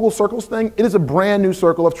Plus, Google Circles thing, it is a brand new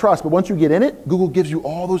circle of trust. But once you get in it, Google gives you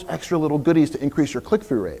all those extra little goodies to increase your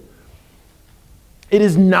click-through rate. It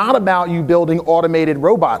is not about you building automated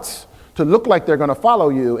robots to look like they're going to follow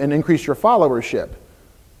you and increase your followership.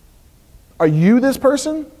 Are you this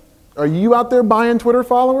person? Are you out there buying Twitter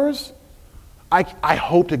followers? I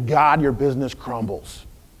hope to God your business crumbles.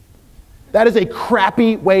 That is a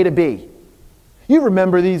crappy way to be. You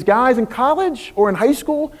remember these guys in college or in high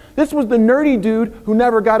school? This was the nerdy dude who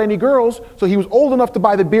never got any girls, so he was old enough to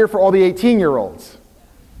buy the beer for all the 18-year-olds.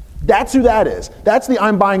 That's who that is. That's the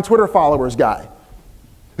I'm buying Twitter followers guy.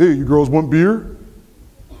 Hey, you girls want beer?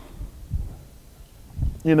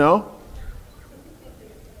 You know?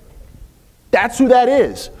 That's who that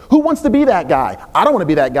is. Who wants to be that guy? I don't want to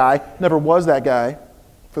be that guy. Never was that guy,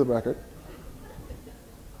 for the record.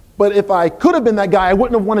 But if I could have been that guy, I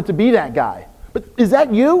wouldn't have wanted to be that guy. But is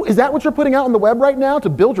that you? Is that what you're putting out on the web right now to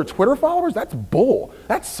build your Twitter followers? That's bull.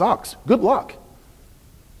 That sucks. Good luck.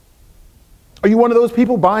 Are you one of those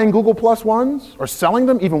people buying Google Plus ones or selling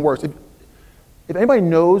them? Even worse. If anybody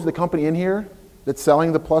knows the company in here that's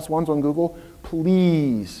selling the Plus ones on Google,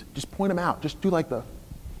 please just point them out. Just do like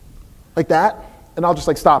that, and I'll just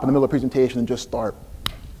like stop in the middle of the presentation and just start.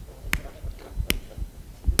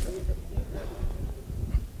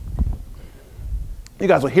 You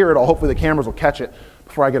guys will hear it all. Hopefully the cameras will catch it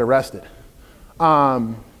before I get arrested.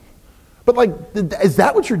 But like, is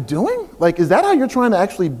that what you're doing? Like, is that how you're trying to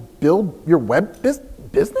actually build your web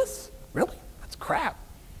business? Really? That's crap.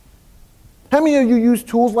 How many of you use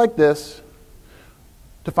tools like this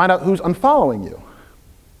to find out who's unfollowing you?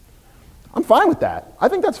 I'm fine with that. I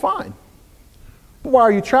think that's fine. But why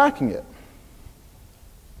are you tracking it?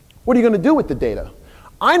 What are you going to do with the data?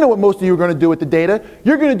 I know what most of you are going to do with the data.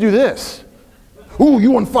 You're going to do this. Ooh,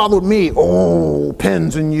 you unfollowed me. Oh,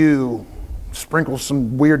 pins in you. Sprinkle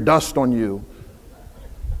some weird dust on you.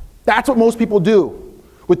 That's what most people do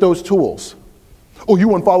with those tools. Oh,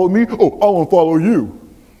 you unfollowed me? Oh, I'll unfollow you.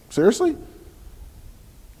 Seriously?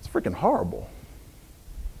 It's freaking horrible.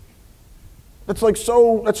 That's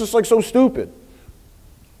just like so stupid.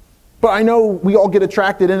 But I know we all get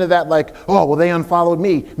attracted into that like, oh, well, they unfollowed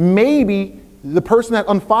me. Maybe the person that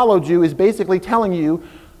unfollowed you is basically telling you,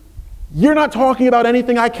 you're not talking about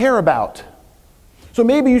anything I care about. So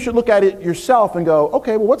maybe you should look at it yourself and go,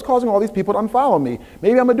 okay, well, what's causing all these people to unfollow me?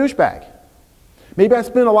 Maybe I'm a douchebag. Maybe I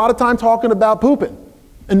spend a lot of time talking about pooping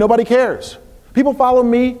and nobody cares. People follow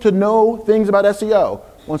me to know things about SEO.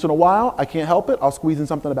 Once in a while, I can't help it, I'll squeeze in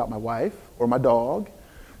something about my wife or my dog.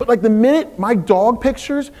 But like the minute my dog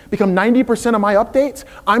pictures become 90% of my updates,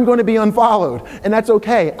 I'm going to be unfollowed. And that's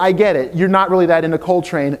okay, I get it. You're not really that into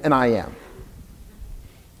Coltrane, and I am.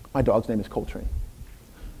 My dog's name is Coltrane,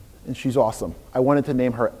 and she's awesome. I wanted to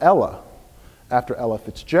name her Ella after Ella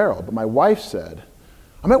Fitzgerald, but my wife said,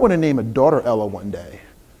 I might want to name a daughter Ella one day.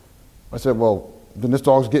 I said, well, then this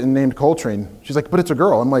dog's getting named Coltrane. She's like, but it's a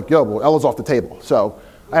girl. I'm like, yo, well, Ella's off the table. So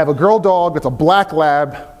I have a girl dog that's a black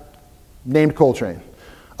lab named Coltrane.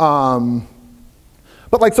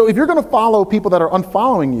 But like, so if you're going to follow people that are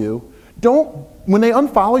unfollowing you, when they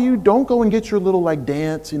unfollow you, don't go and get your little like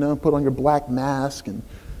dance, put on your black mask and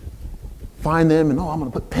find them and, I'm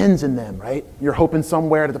gonna put pins in them, right? You're hoping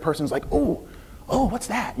somewhere that the person's like, oh, what's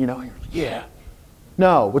that? And you're like, yeah.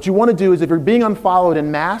 No, what you wanna do is if you're being unfollowed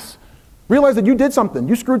in mass, realize that you did something,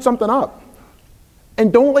 you screwed something up.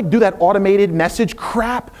 And don't do that automated message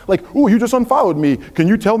crap, you just unfollowed me. Can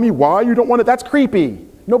you tell me why you don't want it? That's creepy.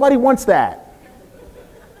 Nobody wants that.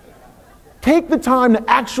 Take the time to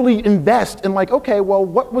actually invest in okay, well,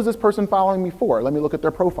 what was this person following me for? Let me look at their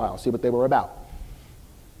profile, see what they were about.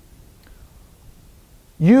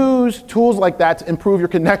 Use tools like that to improve your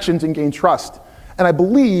connections and gain trust. And I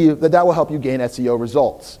believe that will help you gain SEO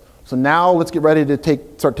results. So now let's get ready to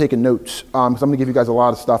start taking notes, because I'm going to give you guys a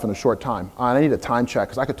lot of stuff in a short time. And I need a time check,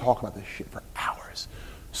 because I could talk about this shit for hours.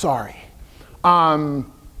 Sorry.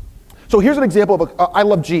 So here's an example of I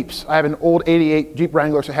love Jeeps. I have an old 88 Jeep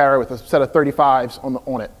Wrangler Sahara with a set of 35s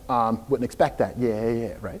on it. Wouldn't expect that.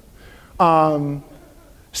 Yeah, right?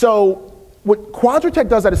 So what Quadratech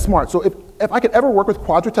does that is smart. So if I could ever work with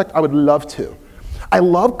Quadratech, I would love to. I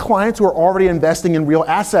love clients who are already investing in real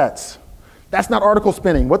assets. That's not article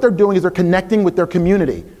spinning. What they're doing is they're connecting with their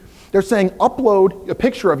community. They're saying, upload a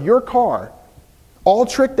picture of your car, all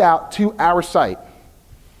tricked out, to our site.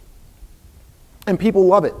 And people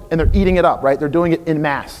love it, and they're eating it up, right? They're doing it in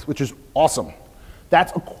mass, which is awesome.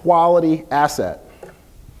 That's a quality asset.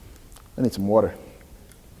 I need some water.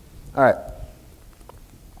 All right.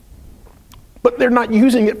 But they're not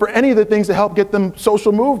using it for any of the things to help get them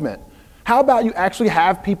social movement. How about you actually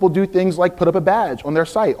have people do things like put up a badge on their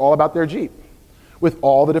site all about their Jeep with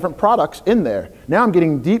all the different products in there. Now I'm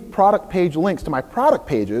getting deep product page links to my product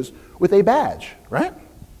pages with a badge, right?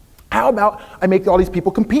 How about I make all these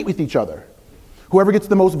people compete with each other? Whoever gets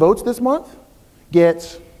the most votes this month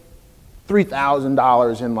gets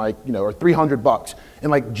 $3,000 in or $300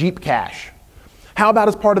 in Jeep cash. How about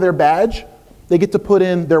as part of their badge, they get to put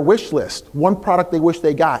in their wish list, one product they wish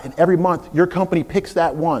they got, and every month your company picks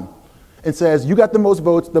that one and says, you got the most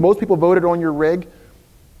votes, the most people voted on your rig,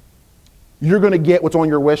 you're gonna get what's on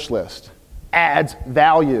your wish list. Adds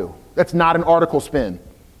value. That's not an article spin.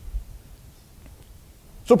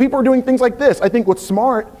 So people are doing things like this. I think what's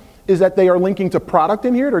smart is that they are linking to product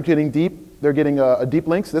in here. They're getting deep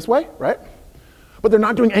links this way, right? But they're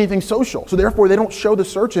not doing anything social. So therefore they don't show the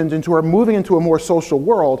search engines who are moving into a more social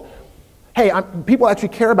world. Hey, people actually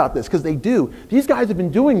care about this, because they do. These guys have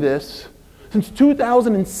been doing this since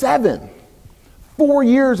 2007. 4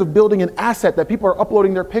 years of building an asset that people are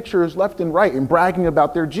uploading their pictures left and right and bragging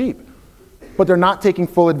about their Jeep. But they're not taking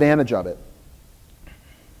full advantage of it.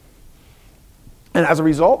 And as a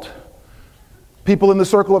result, people in the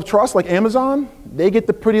circle of trust, like Amazon, they get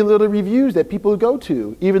the pretty little reviews that people go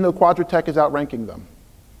to, even though Quadratech is outranking them.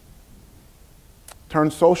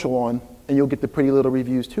 Turn social on, and you'll get the pretty little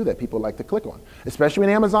reviews too that people like to click on. Especially when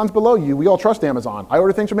Amazon's below you. We all trust Amazon. I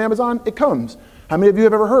order things from Amazon, it comes. How many of you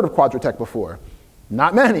have ever heard of Quadratech before?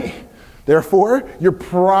 Not many. Therefore, you're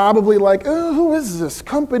probably like, oh, who is this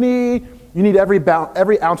company? You need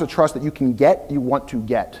every ounce of trust that you can get, you want to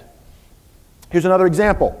get. Here's another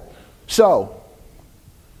example. So,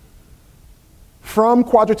 from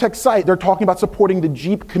Quadratech's site, they're talking about supporting the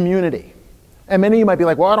Jeep community. And many of you might be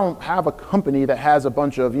like, well, I don't have a company that has a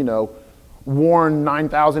bunch of, worn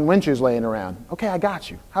 9,000 winches laying around. Okay, I got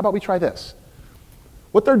you. How about we try this?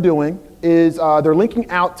 What they're doing is they're linking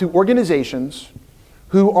out to organizations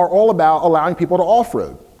who are all about allowing people to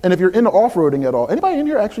off-road. And if you're into off-roading at all, anybody in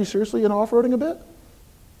here actually seriously into off-roading a bit?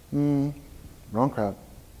 Wrong crowd.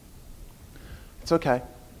 It's okay.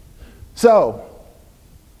 So,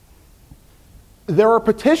 there are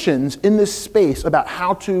petitions in this space about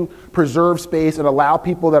how to preserve space and allow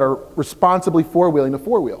people that are responsibly four-wheeling to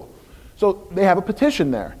four-wheel. So they have a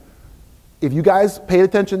petition there. If you guys paid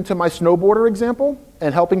attention to my snowboarder example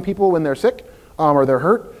and helping people when they're sick or they're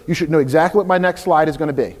hurt, you should know exactly what my next slide is going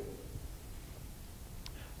to be.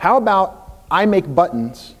 How about I make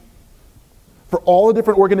buttons for all the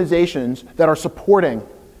different organizations that are supporting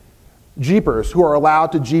Jeepers who are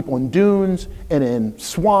allowed to Jeep on dunes and in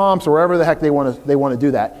swamps or wherever the heck they want to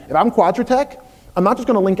do that. If I'm Quadratech, I'm not just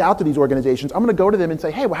going to link out to these organizations. I'm going to go to them and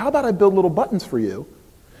say, hey, well, how about I build little buttons for you?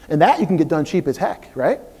 And that you can get done cheap as heck,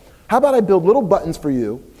 right? How about I build little buttons for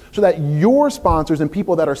you so that your sponsors and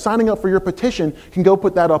people that are signing up for your petition can go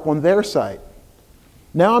put that up on their site?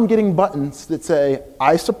 Now I'm getting buttons that say,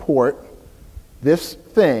 I support this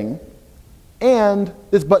thing, and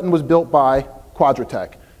this button was built by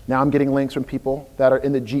Quadratech. Now I'm getting links from people that are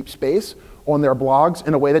in the Jeep space on their blogs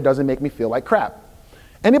in a way that doesn't make me feel like crap.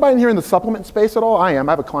 Anybody in here in the supplement space at all? I am.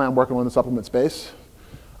 I have a client working on the supplement space.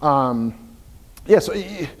 So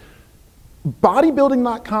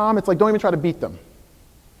bodybuilding.com, it's like don't even try to beat them.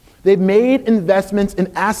 They've made investments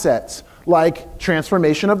in assets like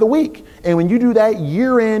transformation of the week. And when you do that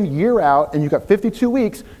year in, year out, and you've got 52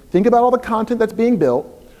 weeks, think about all the content that's being built.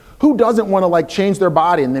 Who doesn't want to like change their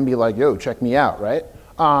body and then be like, yo, check me out, right?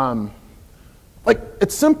 Like,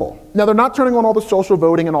 it's simple. Now, they're not turning on all the social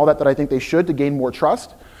voting and all that I think they should to gain more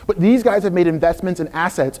trust, but these guys have made investments in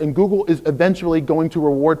assets, and Google is eventually going to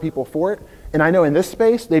reward people for it. And I know in this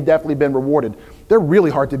space, they've definitely been rewarded. They're really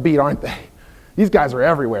hard to beat, aren't they? These guys are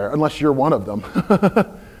everywhere, unless you're one of them.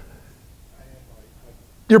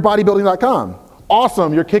 You're bodybuilding.com.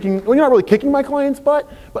 Awesome, you're kicking, well, you're not really kicking my client's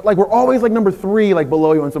butt, but like we're always like number 3, like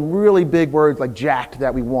below you on some really big words like jacked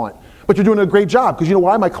that we want. But you're doing a great job, because you know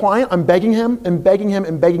why? My client, I'm begging him and begging him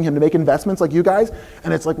and begging him to make investments like you guys,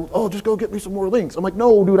 and it's like, oh, just go get me some more links. I'm like,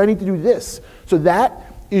 no, dude, I need to do this. So that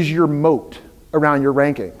is your moat around your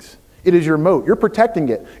rankings. It is your moat. You're protecting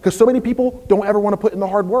it, because so many people don't ever want to put in the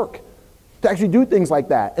hard work to actually do things like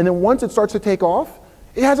that. And then once it starts to take off,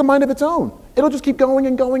 it has a mind of its own. It'll just keep going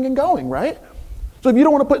and going and going, right? So if you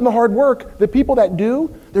don't want to put in the hard work, the people that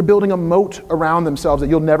do, they're building a moat around themselves that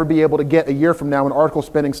you'll never be able to get a year from now when article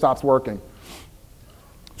spinning stops working.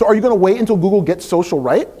 So are you going to wait until Google gets social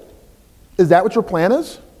right? Is that what your plan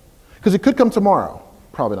is? Because it could come tomorrow.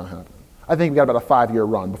 Probably not happening. I think we've got about a 5-year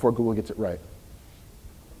run before Google gets it right.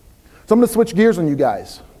 So I'm going to switch gears on you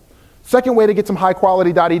guys. Second way to get some high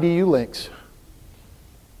quality .edu links.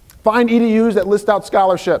 Find EDUs that list out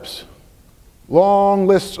scholarships. Long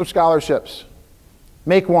lists of scholarships.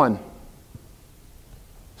 Make one.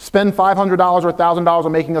 Spend $500 or $1,000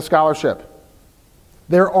 on making a scholarship.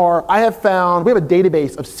 I have found, we have a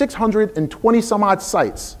database of 620 some odd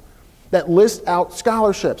sites that list out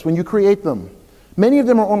scholarships when you create them. Many of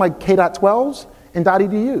them are on like K.12s and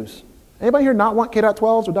 .edus. Anybody here not want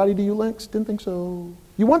K.12s or .edu links? Didn't think so.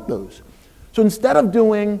 You want those. So instead of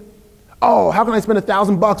doing, oh, how can I spend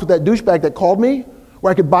 $1,000 with that douchebag that called me,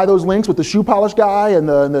 where I could buy those links with the shoe polish guy and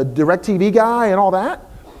the DirecTV guy and all that,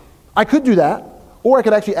 I could do that. Or I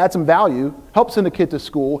could actually add some value, help send a kid to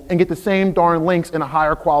school, and get the same darn links in a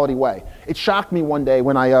higher quality way. It shocked me one day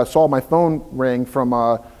when I saw my phone ring from,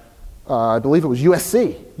 I believe it was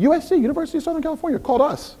USC, University of Southern California, called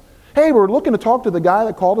us. Hey, we're looking to talk to the guy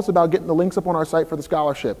that called us about getting the links up on our site for the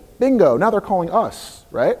scholarship. Bingo, now they're calling us,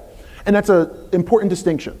 right? And that's an important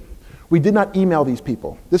distinction. We did not email these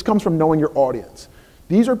people. This comes from knowing your audience.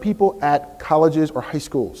 These are people at colleges or high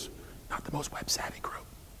schools, not the most web savvy group.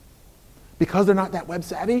 Because they're not that web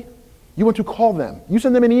savvy, you want to call them. You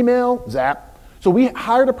send them an email, zap. So we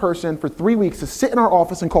hired a person for 3 weeks to sit in our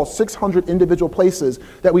office and call 600 individual places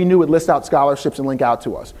that we knew would list out scholarships and link out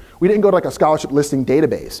to us. We didn't go to like a scholarship listing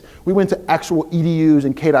database. We went to actual EDUs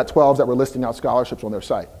and K.12s that were listing out scholarships on their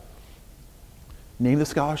site. Name the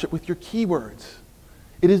scholarship with your keywords.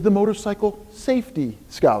 It is the motorcycle safety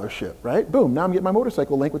scholarship, right? Boom, now I'm getting my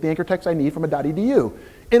motorcycle link with the anchor text I need from a .edu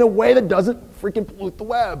in a way that doesn't freaking pollute the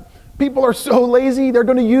web. People are so lazy, they're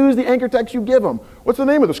going to use the anchor text you give them. What's the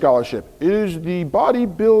name of the scholarship? It is the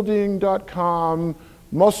bodybuilding.com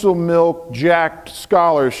muscle milk jacked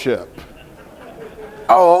scholarship.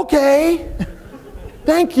 Oh, okay.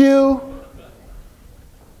 Thank you.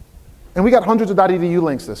 And we got hundreds of .edu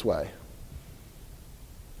links this way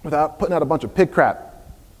without putting out a bunch of pig crap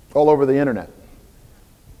all over the internet.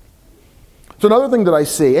 So another thing that I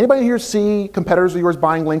see, anybody here see competitors of yours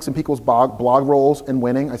buying links in people's blog rolls and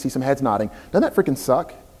winning? I see some heads nodding. Doesn't that freaking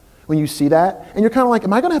suck when you see that? And you're kind of like,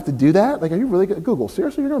 am I going to have to do that? Like, are you really good? Google,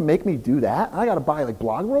 seriously, you're going to make me do that? I got to buy like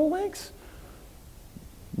blog roll links?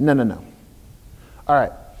 No. All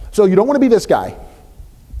right, so you don't want to be this guy,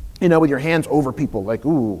 you know, with your hands over people like,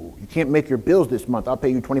 ooh, you can't make your bills this month. I'll pay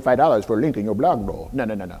you $25 for a link in your blog roll. No.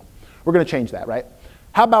 We're going to change that, right?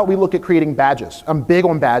 How about we look at creating badges? I'm big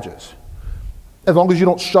on badges. As long as you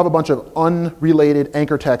don't shove a bunch of unrelated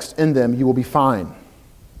anchor text in them, you will be fine.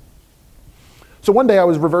 So one day I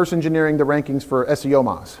was reverse engineering the rankings for SEO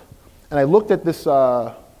Moz, and I looked at this,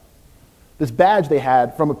 this badge they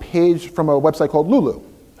had from a page from a website called Lulu.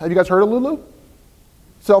 Have you guys heard of Lulu?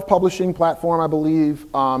 Self-publishing platform, I believe.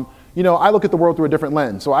 You know, I look at the world through a different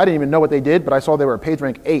lens, so I didn't even know what they did, but I saw they were a page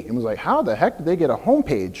rank 8 and was like, how the heck did they get a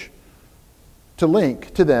homepage to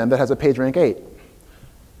link to them that has a page rank 8?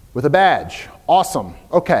 With a badge. Awesome.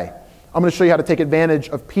 Okay. I'm going to show you how to take advantage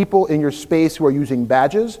of people in your space who are using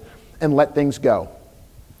badges and let things go.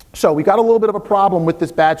 So we got a little bit of a problem with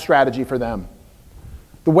this badge strategy for them.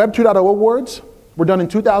 The Web 2.0 awards were done in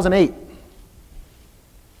 2008.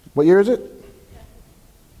 What year is it?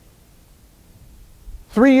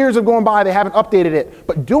 3 years have gone by, they haven't updated it.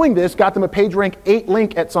 But doing this got them a page rank 8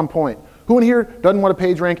 link at some point. Who in here doesn't want a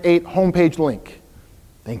page rank 8 homepage link?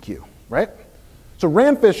 Thank you, right? So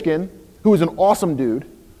Rand Fishkin, who is an awesome dude,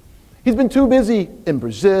 He's been too busy in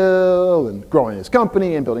Brazil and growing his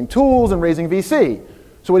company and building tools and raising VC.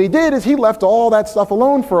 So what he did is he left all that stuff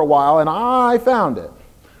alone for a while, and I found it.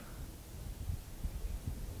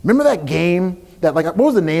 Remember that game that, like, what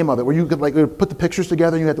was the name of it, where you could like put the pictures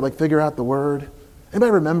together and you had to like figure out the word?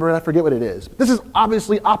 Anybody remember it? I forget what it is. But this is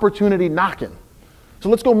obviously opportunity knocking. So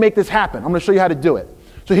let's go make this happen. I'm going to show you how to do it.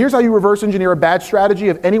 So here's how you reverse engineer a bad strategy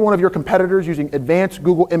of any one of your competitors using advanced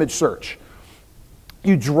Google image search.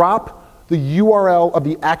 You drop the URL of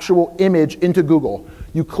the actual image into Google.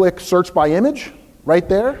 You click search by image right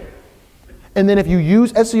there. And then if you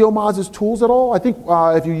use SEO Moz's tools at all, I think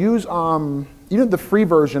if you use even the free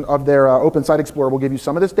version of their Open Site Explorer will give you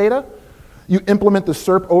some of this data. You implement the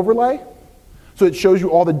SERP overlay, so it shows you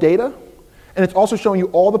all the data, and it's also showing you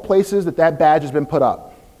all the places that that badge has been put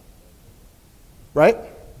up, right?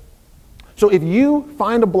 So if you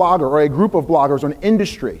find a blogger or a group of bloggers or an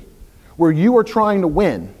industry where you are trying to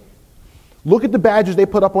win, look at the badges they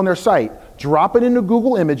put up on their site, drop it into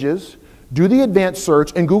Google Images, do the advanced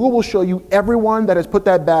search, and Google will show you everyone that has put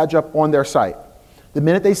that badge up on their site. The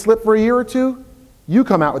minute they slip for a year or two, you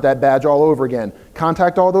come out with that badge all over again.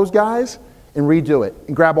 Contact all those guys and redo it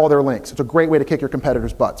and grab all their links. It's a great way to kick your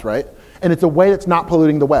competitors' butts, right? And it's a way that's not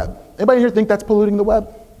polluting the web. Anybody here think that's polluting the web?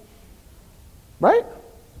 Right?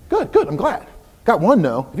 Good, good, I'm glad. Got one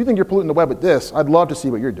no. If you think you're polluting the web with this, I'd love to see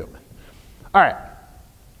what you're doing. All right.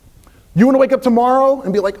 You want to wake up tomorrow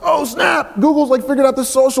and be like, oh snap, Google's like figured out this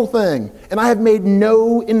social thing, and I have made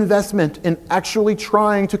no investment in actually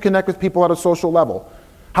trying to connect with people at a social level.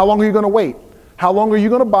 How long are you going to wait? How long are you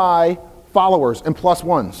going to buy followers and plus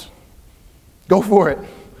ones? Go for it.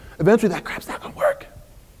 Eventually that crap's not going to work.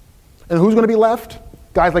 And who's going to be left?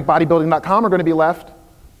 Guys like bodybuilding.com are going to be left.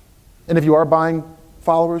 And if you are buying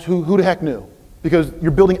followers, who the heck knew? Because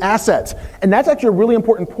you're building assets. And that's actually a really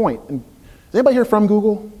important point. And is anybody here from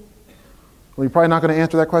Google? Well, you're probably not going to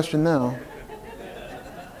answer that question now.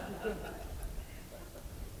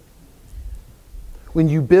 When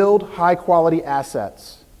you build high quality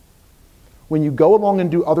assets, when you go along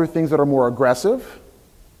and do other things that are more aggressive,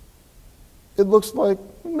 it looks like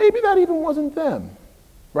maybe that even wasn't them,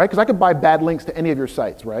 right? Because I could buy bad links to any of your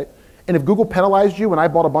sites, right? And if Google penalized you when I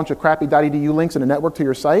bought a bunch of crappy .edu links in a network to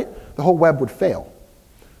your site, the whole web would fail.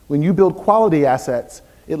 When you build quality assets,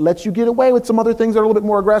 it lets you get away with some other things that are a little bit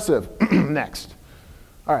more aggressive. Next.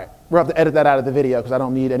 All right, we'll have to edit that out of the video because I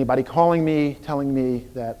don't need anybody calling me, telling me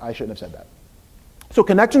that I shouldn't have said that. So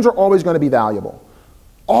connections are always going to be valuable.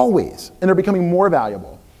 Always. And they're becoming more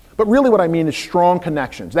valuable. But really what I mean is strong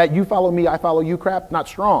connections. That you follow me, I follow you crap, not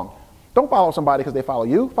strong. Don't follow somebody because they follow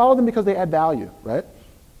you. Follow them because they add value, right?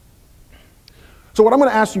 So what I'm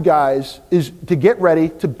going to ask you guys is to get ready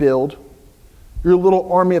to build your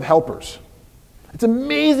little army of helpers. It's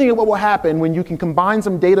amazing what will happen when you can combine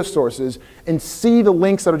some data sources and see the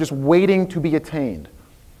links that are just waiting to be attained.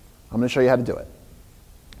 I'm going to show you how to do it.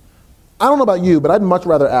 I don't know about you, but I'd much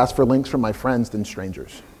rather ask for links from my friends than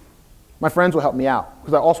strangers. My friends will help me out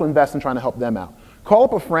because I also invest in trying to help them out. Call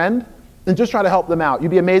up a friend and just try to help them out.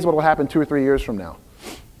 You'd be amazed what will happen 2 or 3 years from now.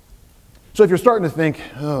 So if you're starting to think,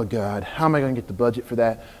 oh God, how am I going to get the budget for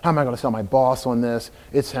that? How am I going to sell my boss on this?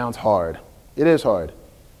 It sounds hard. It is hard.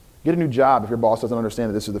 Get a new job if your boss doesn't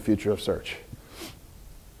understand that this is the future of search.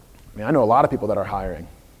 I mean, I know a lot of people that are hiring.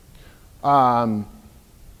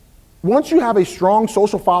 Once you have a strong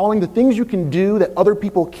social following, the things you can do that other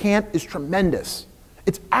people can't is tremendous.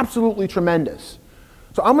 It's absolutely tremendous.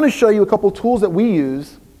 So I'm going to show you a couple tools that we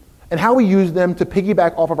use and how we use them to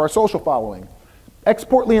piggyback off of our social following.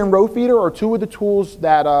 Exportly and RowFeeder are 2 of the tools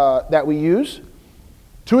that we use.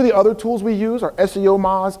 2 of the other tools we use are SEO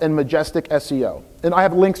Moz and Majestic SEO. And I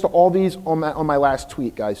have links to all these on my last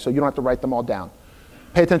tweet, guys, so you don't have to write them all down.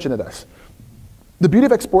 Pay attention to this. The beauty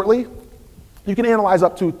of Exportly, you can analyze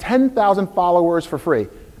up to 10,000 followers for free.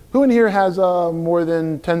 Who in here has more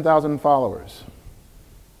than 10,000 followers?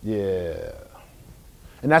 Yeah.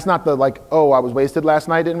 And that's not the like, oh, I was wasted last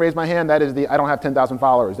night, didn't raise my hand. That is the, I don't have 10,000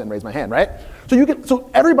 followers, didn't raise my hand, right?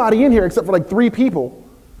 So everybody in here, except for like 3 people,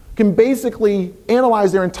 can basically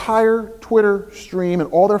analyze their entire Twitter stream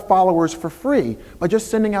and all their followers for free by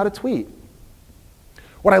just sending out a tweet.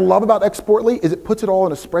 What I love about Exportly is it puts it all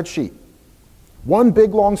in a spreadsheet. One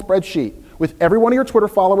big long spreadsheet with every one of your Twitter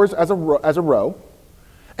followers as a row,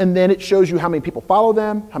 and then it shows you how many people follow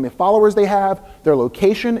them, how many followers they have, their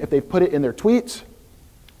location, if they've put it in their tweets,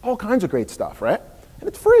 all kinds of great stuff, right? And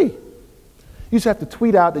it's free. You just have to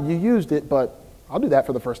tweet out that you used it, but I'll do that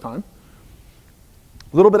for the first time.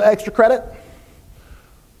 A little bit of extra credit.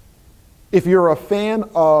 If you're a fan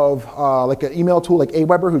of like an email tool like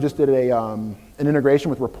Aweber, who just did an an integration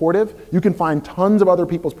with Reportive, you can find tons of other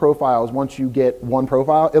people's profiles. Once you get one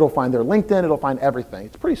profile, it'll find their LinkedIn, it'll find everything.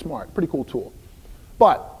 It's pretty smart, pretty cool tool.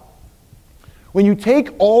 But when you take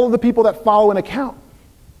all of the people that follow an account,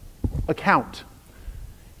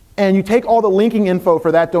 and you take all the linking info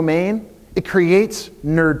for that domain, it creates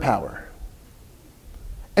nerd power.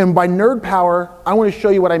 And by nerd power, I want to show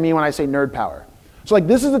you what I mean when I say nerd power. So like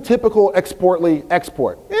this is a typical exportly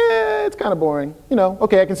export. It's kind of boring. You know,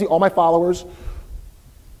 okay, I can see all my followers.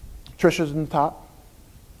 Trisha's in the top.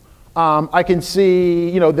 I can see,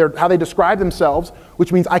 you know, how they describe themselves,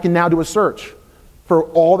 which means I can now do a search for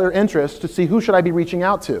all their interests to see who should I be reaching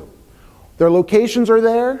out to. Their locations are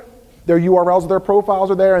there, their URLs of their profiles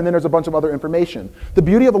are there, and then there's a bunch of other information. The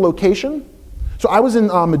beauty of a location, so I was in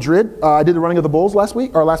Madrid, I did the running of the bulls last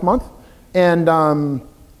month, and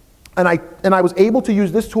I was able to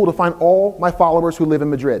use this tool to find all my followers who live in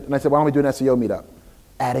Madrid. And I said, why don't we do an SEO meetup?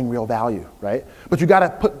 Adding real value, right? But you gotta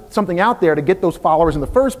put something out there to get those followers in the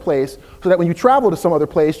first place so that when you travel to some other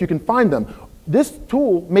place, you can find them. This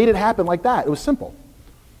tool made it happen like that. It was simple.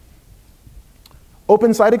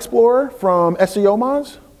 Open Site Explorer from SEO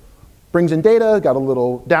Moz brings in data, got a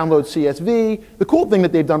little download CSV. The cool thing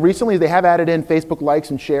that they've done recently is they have added in Facebook likes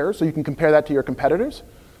and shares so you can compare that to your competitors.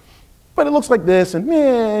 But it looks like this, and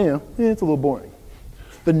it's a little boring.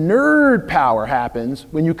 The nerd power happens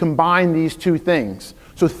when you combine these two things.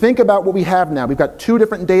 So think about what we have now. We've got two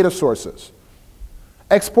different data sources.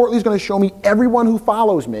 Exportly is going to show me everyone who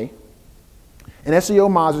follows me, and SEO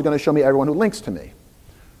Moz is going to show me everyone who links to me.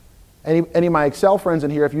 Any of my Excel friends in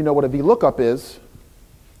here, if you know what a VLOOKUP is,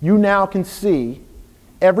 you now can see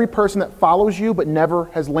every person that follows you but never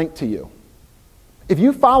has linked to you. If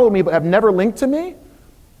you follow me but have never linked to me,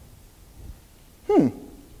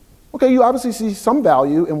 okay, you obviously see some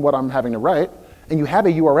value in what I'm having to write, and you have a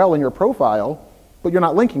URL in your profile, but you're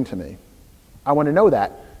not linking to me. I want to know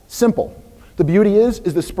that. Simple. The beauty is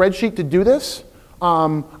the spreadsheet to do this,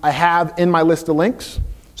 I have in my list of links,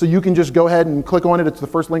 so you can just go ahead and click on it. It's the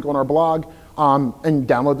first link on our blog, and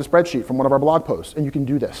download the spreadsheet from one of our blog posts, and you can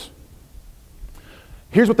do this.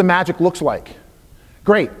 Here's what the magic looks like.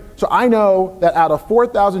 Great. So I know that out of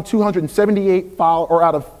 4,278 or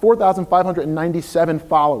out of 4,597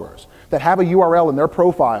 followers that have a URL in their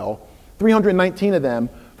profile, 319 of them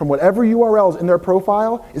from whatever URL is in their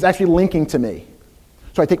profile is actually linking to me.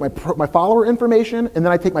 So I take my follower information, and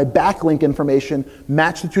then I take my backlink information,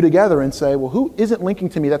 match the two together, and say, well, who isn't linking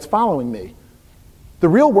to me that's following me? The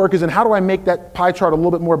real work is in how do I make that pie chart a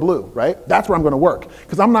little bit more blue, right? That's where I'm going to work.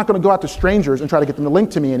 Because I'm not going to go out to strangers and try to get them to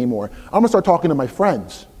link to me anymore. I'm going to start talking to my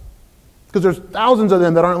friends. Because there's thousands of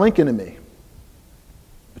them that aren't linking to me,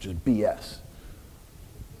 which is BS.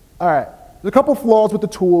 All right, there's a couple flaws with the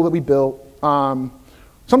tool that we built.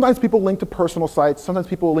 Sometimes people link to personal sites. Sometimes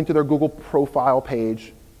people link to their Google profile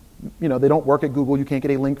page. You know, they don't work at Google. You can't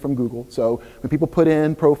get a link from Google. So when people put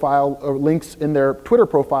in profile or links in their Twitter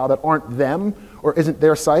profile that aren't them or isn't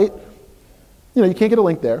their site, you know, you can't get a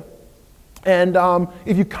link there. And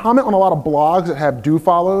if you comment on a lot of blogs that have do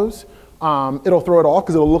follows, it'll throw it off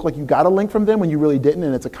because it'll look like you got a link from them when you really didn't,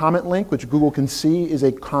 and it's a comment link, which Google can see is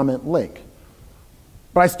a comment link.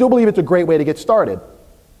 But I still believe it's a great way to get started.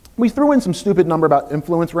 We threw in some stupid number about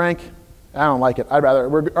influence rank. I don't like it. I'd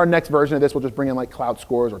rather, our next version of this will just bring in like cloud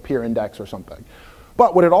scores or peer index or something.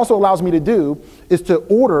 But what it also allows me to do is to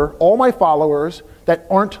order all my followers that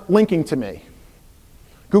aren't linking to me.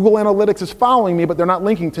 Google Analytics is following me, but they're not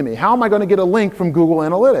linking to me. How am I going to get a link from Google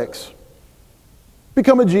Analytics?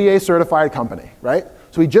 Become a GA certified company, right?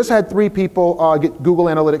 So we just had 3 people get Google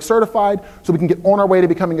Analytics certified, so we can get on our way to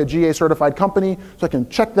becoming a GA certified company, so I can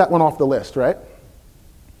check that one off the list, right?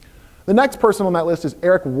 The next person on that list is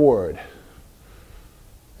Eric Ward.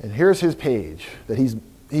 And here's his page, that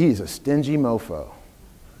he's a stingy mofo.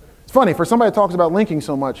 It's funny, for somebody that talks about linking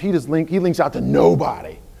so much, he links out to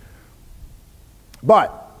nobody.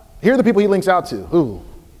 But here are the people he links out to. Ooh,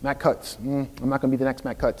 Matt Cutts. I'm not going to be the next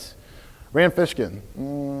Matt Cutts. Rand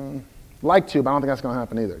Fishkin. Like to, but I don't think that's going to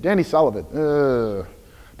happen either. Danny Sullivan.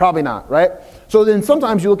 Probably not, right? So then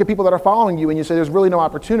sometimes you look at people that are following you and you say there's really no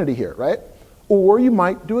opportunity here, right? Or you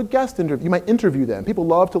might do a guest interview. You might interview them. People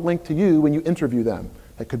love to link to you when you interview them.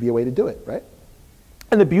 That could be a way to do it, right?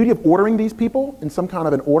 And the beauty of ordering these people in some kind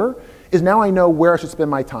of an order is now I know where I should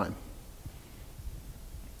spend my time.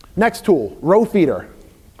 Next tool, Row Feeder.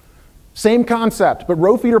 Same concept, but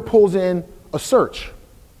Row Feeder pulls in a search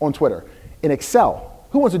on Twitter. In Excel,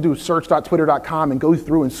 who wants to do search.twitter.com and go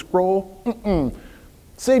through and scroll?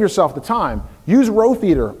 Save yourself the time. Use Row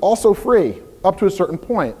Feeder, also free, up to a certain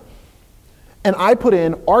point. And I put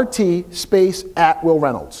in RT space @ Wil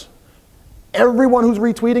Reynolds. Everyone who's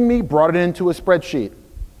retweeting me brought it into a spreadsheet,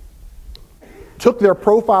 took their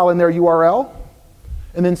profile and their URL,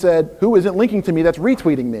 and then said, who isn't linking to me that's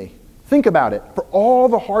retweeting me? Think about it. For all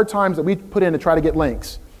the hard times that we put in to try to get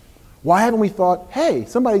links, why haven't we thought, hey,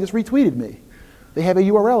 somebody just retweeted me. They have a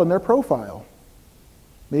URL in their profile.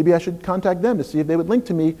 Maybe I should contact them to see if they would link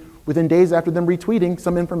to me within days after them retweeting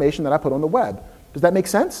some information that I put on the web. Does that make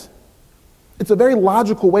sense? It's a very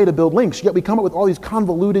logical way to build links, yet we come up with all these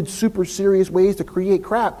convoluted, super serious ways to create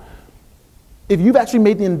crap. If you've actually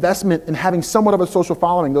made the investment in having somewhat of a social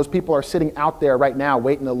following, those people are sitting out there right now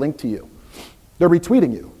waiting to link to you. They're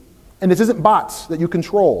retweeting you. And this isn't bots that you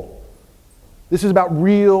control. This is about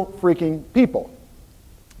real freaking people.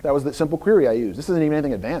 That was the simple query I used. This isn't even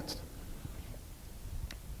anything advanced.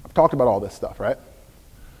 I've talked about all this stuff, right?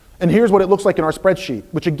 And here's what it looks like in our spreadsheet,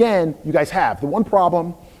 which again, you guys have. The one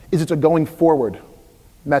problem is it's a going forward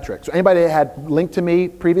metric. So anybody that had linked to me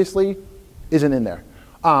previously isn't in there.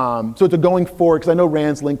 So it's a going forward, because I know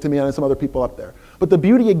Rand's linked to me and some other people up there. But the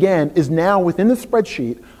beauty again is now within the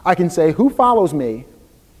spreadsheet, I can say who follows me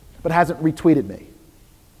but hasn't retweeted me.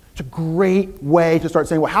 It's a great way to start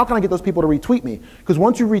saying, well, how can I get those people to retweet me? Because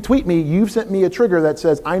once you retweet me, you've sent me a trigger that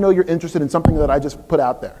says, I know you're interested in something that I just put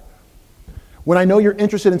out there. When I know you're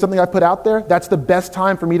interested in something I put out there, that's the best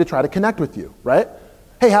time for me to try to connect with you, right?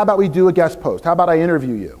 Hey, how about we do a guest post? How about I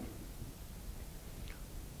interview you?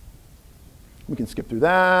 We can skip through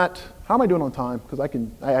that. How am I doing on time? Because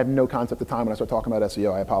I have no concept of time when I start talking about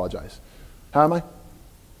SEO. I apologize. How am I?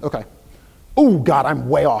 Okay. Oh, God, I'm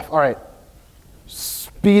way off. All right.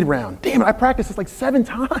 Speed round. Damn it, I practiced this like 7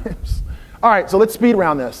 times. All right, so let's speed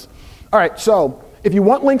round this. All right, so if you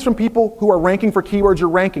want links from people who are ranking for keywords you're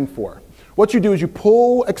ranking for, what you do is you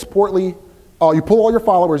pull all your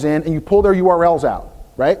followers in and you pull their URLs out,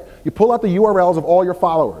 right? You pull out the URLs of all your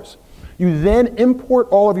followers. You then import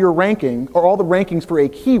all of your ranking, or all the rankings for a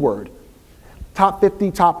keyword, top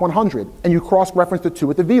 50, top 100, and you cross-reference the two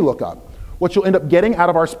with the VLOOKUP. What you'll end up getting out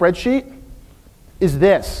of our spreadsheet is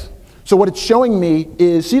this. So what it's showing me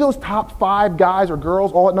is, see those top 5 guys or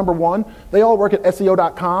girls all at number 1? They all work at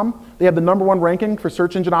SEO.com. They have the number 1 ranking for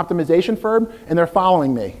search engine optimization firm, and they're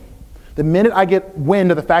following me. The minute I get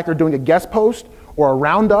wind of the fact they're doing a guest post or a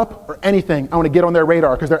roundup or anything, I want to get on their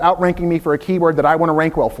radar because they're outranking me for a keyword that I want to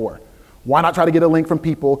rank well for. Why not try to get a link from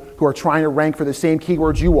people who are trying to rank for the same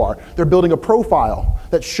keywords you are? They're building a profile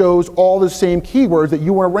that shows all the same keywords that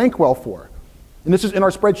you want to rank well for. And this is in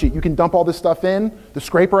our spreadsheet. You can dump all this stuff in. The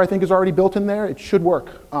scraper, I think, is already built in there. It should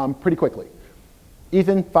work pretty quickly.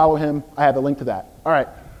 Ethan, follow him. I have a link to that. All right.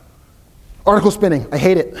 Article spinning. I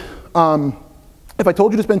hate it. If I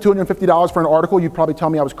told you to spend $250 for an article, you'd probably tell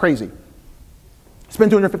me I was crazy.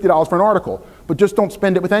 Spend $250 for an article, but just don't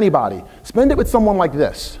spend it with anybody. Spend it with someone like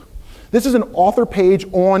this. This is an author page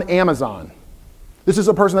on Amazon. This is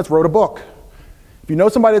a person that's wrote a book. If you know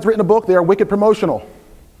somebody that's written a book, they are wicked promotional.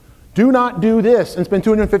 Do not do this and spend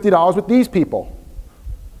 $250 with these people.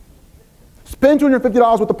 Spend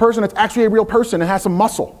 $250 with the person that's actually a real person and has some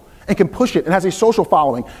muscle and can push it and has a social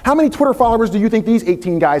following. How many Twitter followers do you think these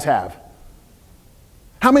 18 guys have?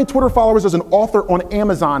 How many Twitter followers does an author on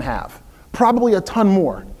Amazon have? Probably a ton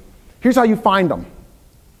more. Here's how you find them.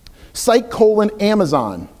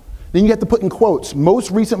 Site:/Amazon. Then you have to put in quotes,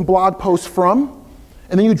 most recent blog posts from,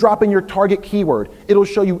 and then you drop in your target keyword. It'll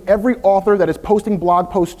show you every author that is posting blog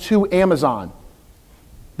posts to Amazon.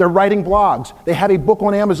 They're writing blogs. They have a book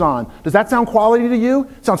on Amazon. Does that sound quality to you?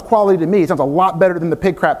 It sounds quality to me. It sounds a lot better than the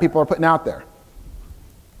pig crap people are putting out there.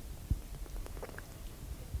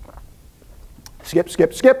 Skip,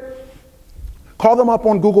 skip, skip. Call them up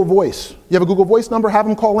on Google Voice. You have a Google Voice number, have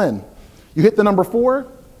them call in. You hit the number 4,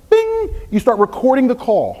 bing, you start recording the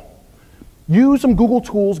call. Use some Google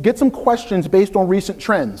tools, get some questions based on recent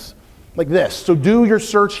trends, like this. So do your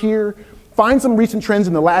search here, find some recent trends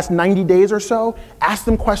in the last 90 days or so, ask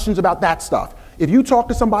them questions about that stuff. If you talk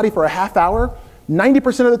to somebody for a half hour,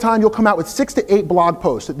 90% of the time you'll come out with 6 to 8 blog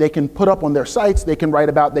posts that they can put up on their sites, they can write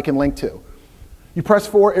about, they can link to. You press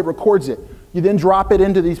 4, it records it. You then drop it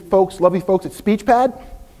into these folks, lovely folks at SpeechPad.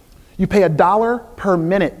 You pay $1 per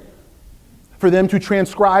minute for them to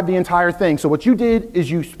transcribe the entire thing. So what you did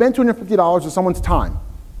is you spent $250 of someone's time.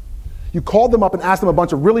 You called them up and asked them a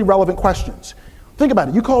bunch of really relevant questions. Think about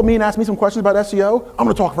it. You called me and asked me some questions about SEO. I'm going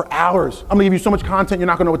to talk for hours. I'm going to give you so much content you're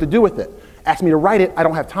not going to know what to do with it. Ask me to write it, I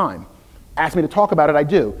don't have time. Ask me to talk about it, I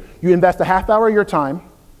do. You invest a half hour of your time,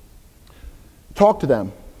 talk to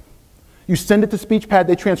them. You send it to SpeechPad,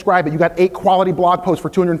 they transcribe it. You got 8 quality blog posts for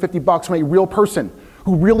 $250 from a real person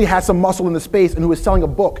who really has some muscle in the space and who is selling a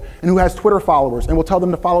book and who has Twitter followers and will tell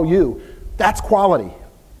them to follow you. That's quality.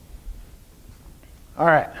 All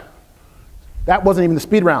right. That wasn't even the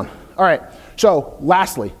speed round. All right, so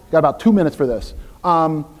lastly, got about 2 minutes for this.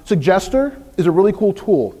 Suggester is a really cool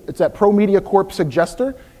tool. It's that Pro Media Corp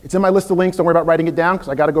Suggester. It's in my list of links. Don't worry about writing it down because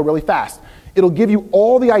I got to go really fast. It'll give you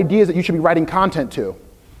all the ideas that you should be writing content to.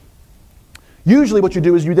 Usually what you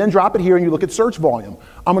do is you then drop it here and you look at search volume.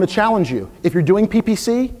 I'm going to challenge you. If you're doing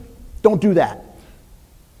PPC, don't do that.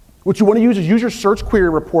 What you want to use is use your search query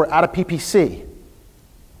report out of PPC.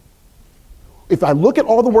 If I look at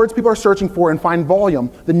all the words people are searching for and find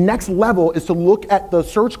volume, the next level is to look at the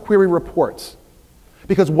search query reports.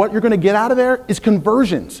 Because what you're going to get out of there is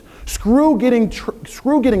conversions. Screw getting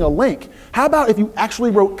a link. How about if you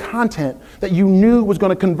actually wrote content that you knew was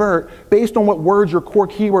going to convert based on what words your core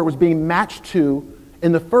keyword was being matched to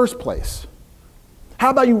in the first place? How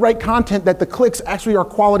about you write content that the clicks actually are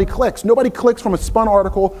quality clicks? Nobody clicks from a spun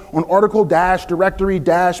article on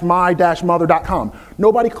article-directory-my-mother.com.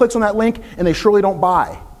 Nobody clicks on that link and they surely don't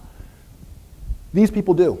buy. These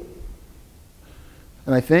people do.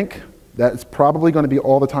 And I think that's probably going to be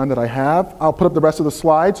all the time that I have. I'll put up the rest of the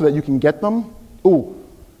slides so that you can get them. Ooh.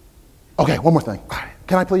 Okay, one more thing. All right.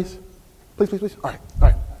 Can I please? Please, please, please. All right, all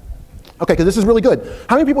right. Okay, because this is really good.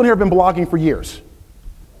 How many people in here have been blogging for years?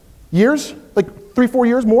 Years? Like 3-4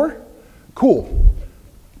 years more? Cool.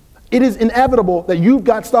 It is inevitable that you've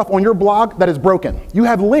got stuff on your blog that is broken. You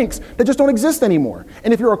have links that just don't exist anymore.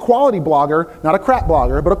 And if you're a quality blogger, not a crap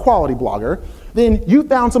blogger, but a quality blogger, then you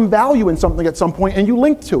found some value in something at some point and you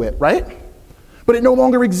linked to it, right? But it no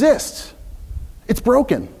longer exists. It's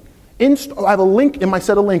broken. I have a link in my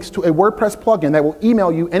set of links to a WordPress plugin that will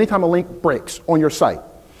email you anytime a link breaks on your site.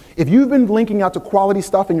 If you've been linking out to quality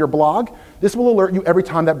stuff in your blog, this will alert you every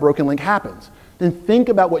time that broken link happens. Then think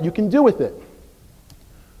about what you can do with it.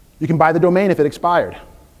 You can buy the domain if it expired.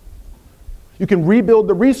 You can rebuild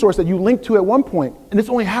the resource that you linked to at one point, and this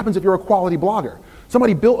only happens if you're a quality blogger.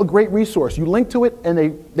 Somebody built a great resource, you linked to it, and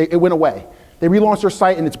it went away. They relaunched their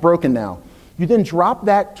site and it's broken now. You then drop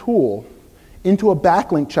that tool into a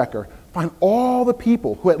backlink checker, find all the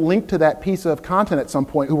people who had linked to that piece of content at some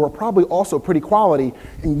point who were probably also pretty quality,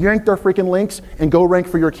 and yank their freaking links and go rank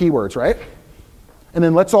for your keywords, right? And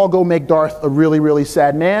then let's all go make Darth a really, really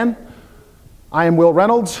sad man. I am Wil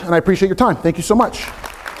Reynolds, and I appreciate your time. Thank you so much.